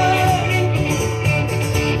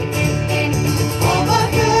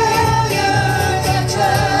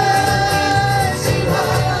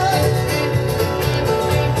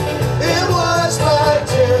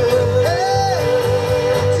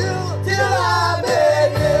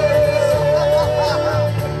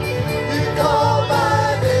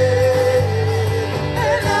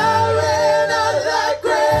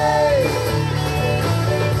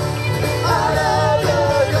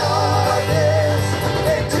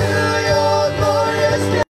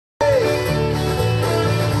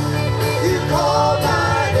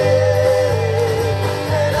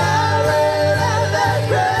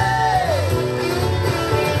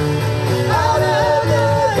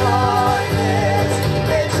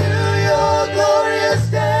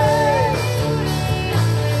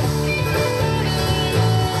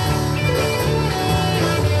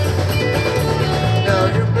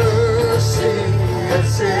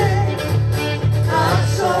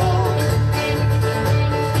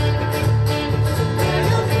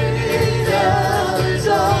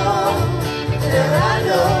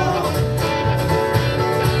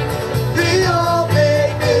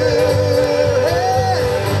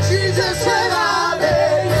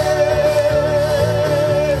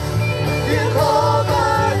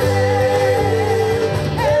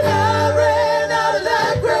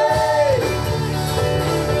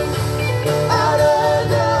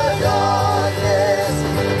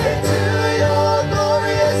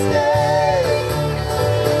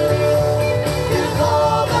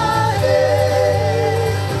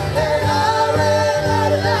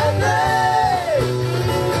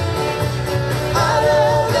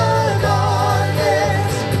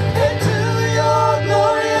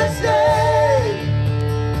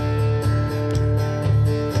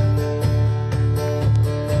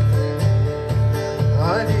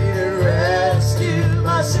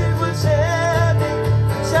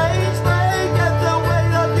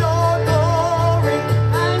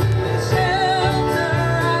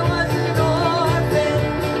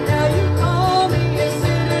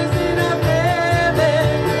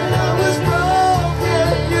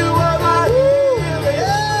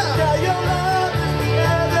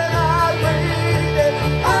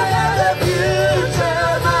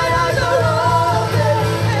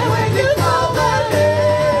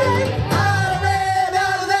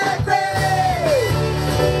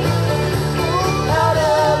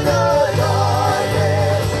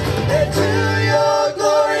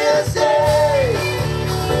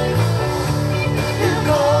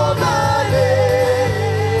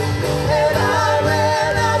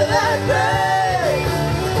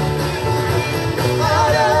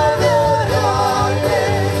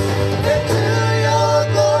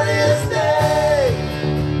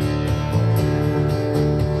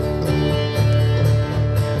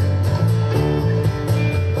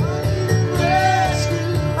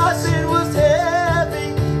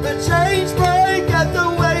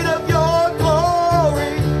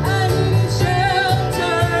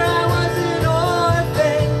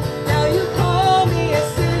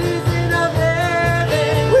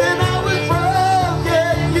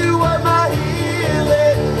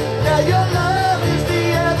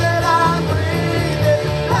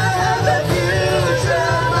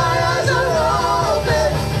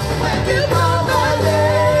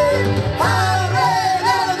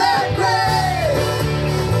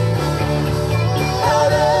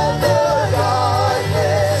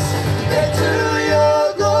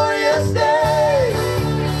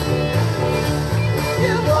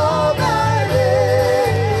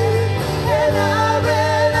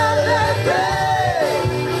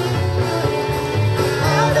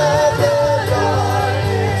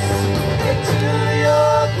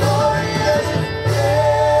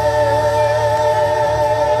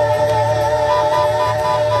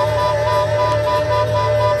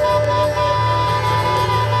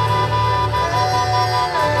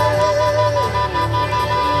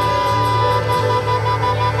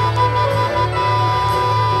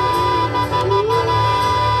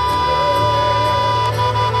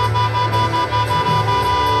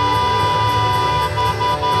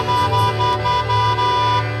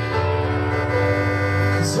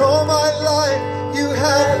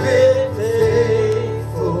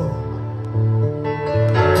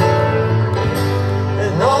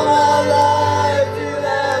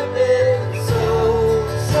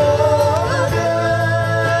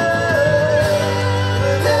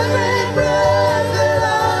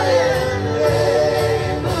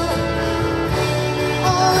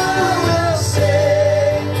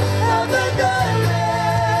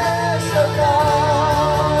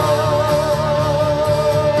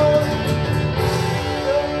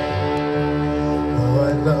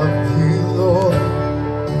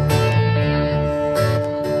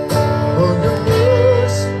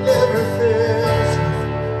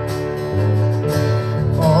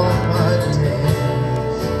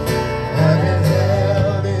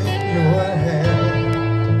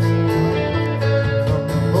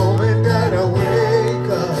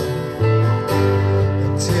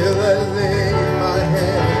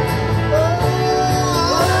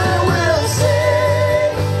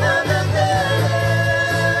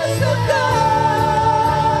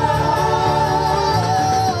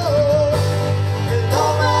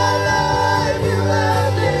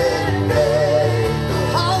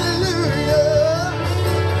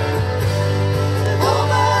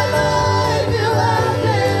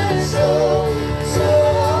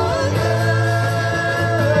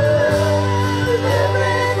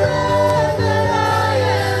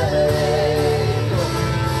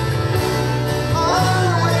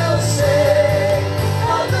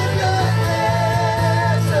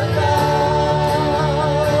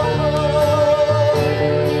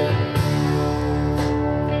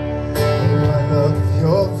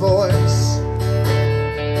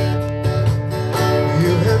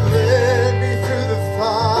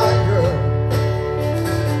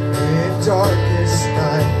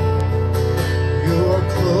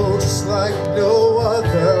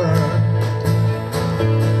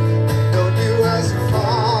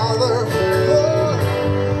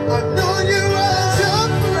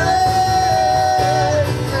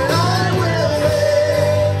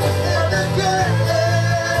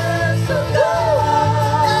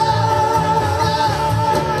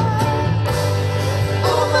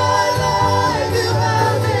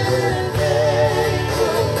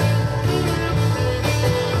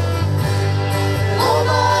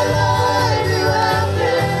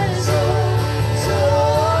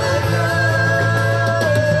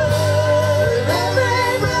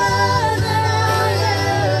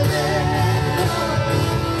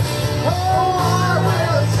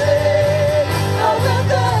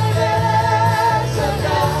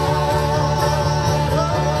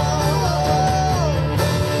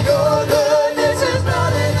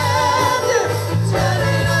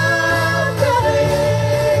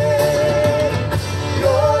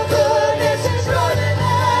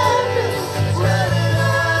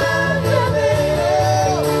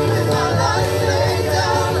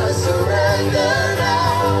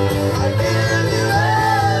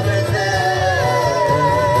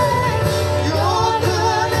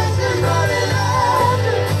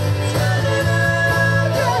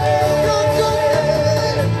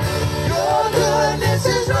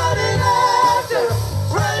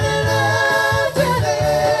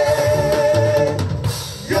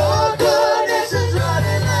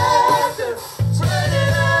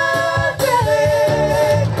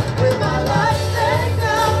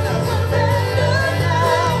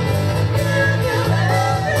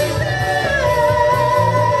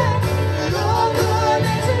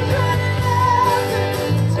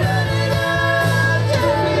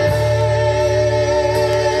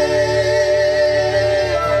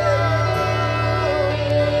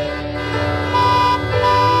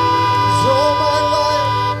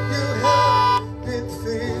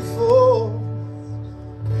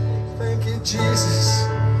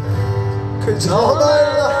 'Cause all my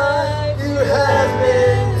life you have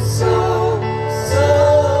been so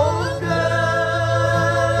good.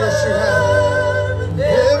 Yes, you have.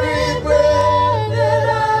 Every breath that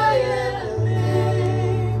I am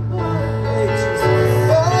able. Hey, Jesus.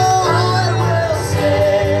 Oh, I will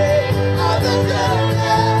sing of the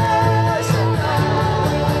goodness of God.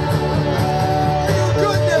 Your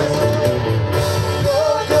goodness.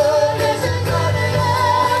 Your goodness is running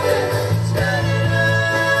after, it's running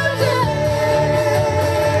after me.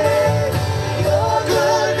 Your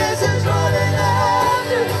goodness is running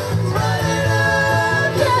after, it's running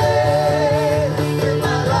after me. With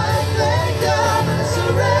my life laid down, I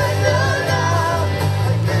surrender now.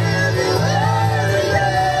 I give you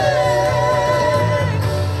everything.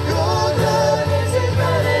 Your goodness is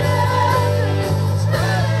running after, it's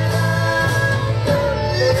running after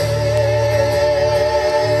me.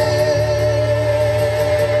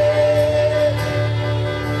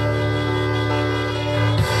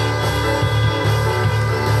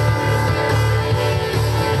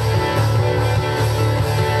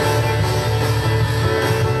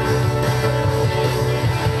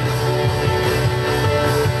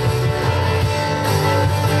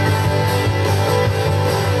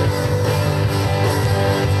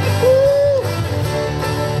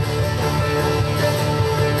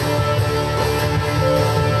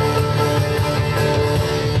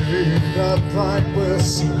 Through the blind will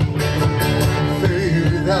see,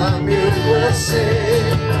 through the mute will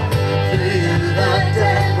sing, through the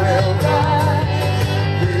dead will rise,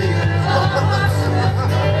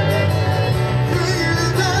 through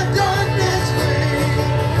the darkness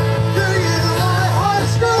flee, through you my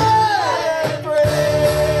heart's cry and praise.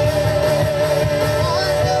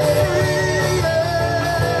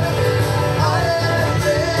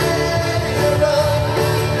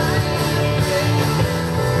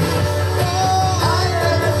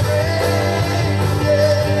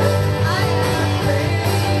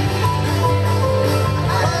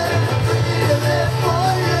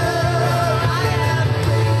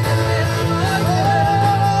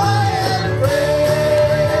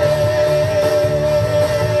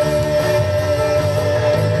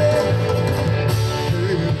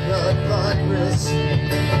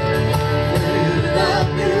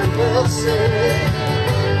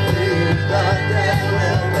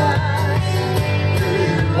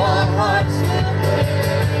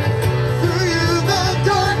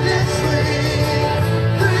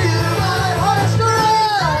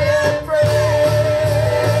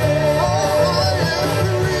 I am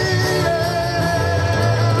free, yeah.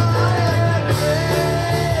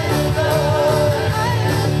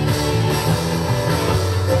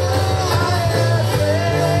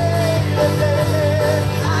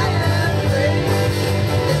 I am freedom.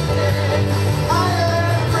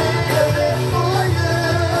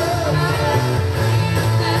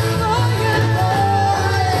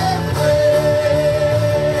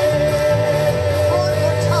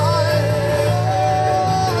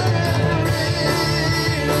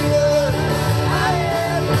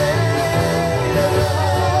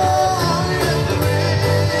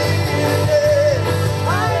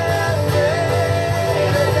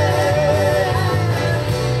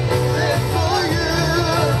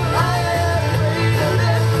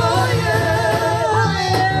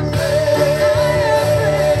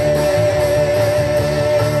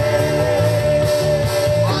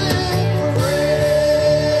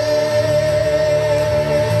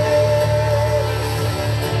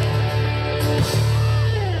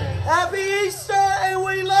 Happy Easter, and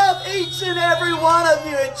we love each and every one of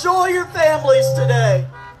you. Enjoy your families today.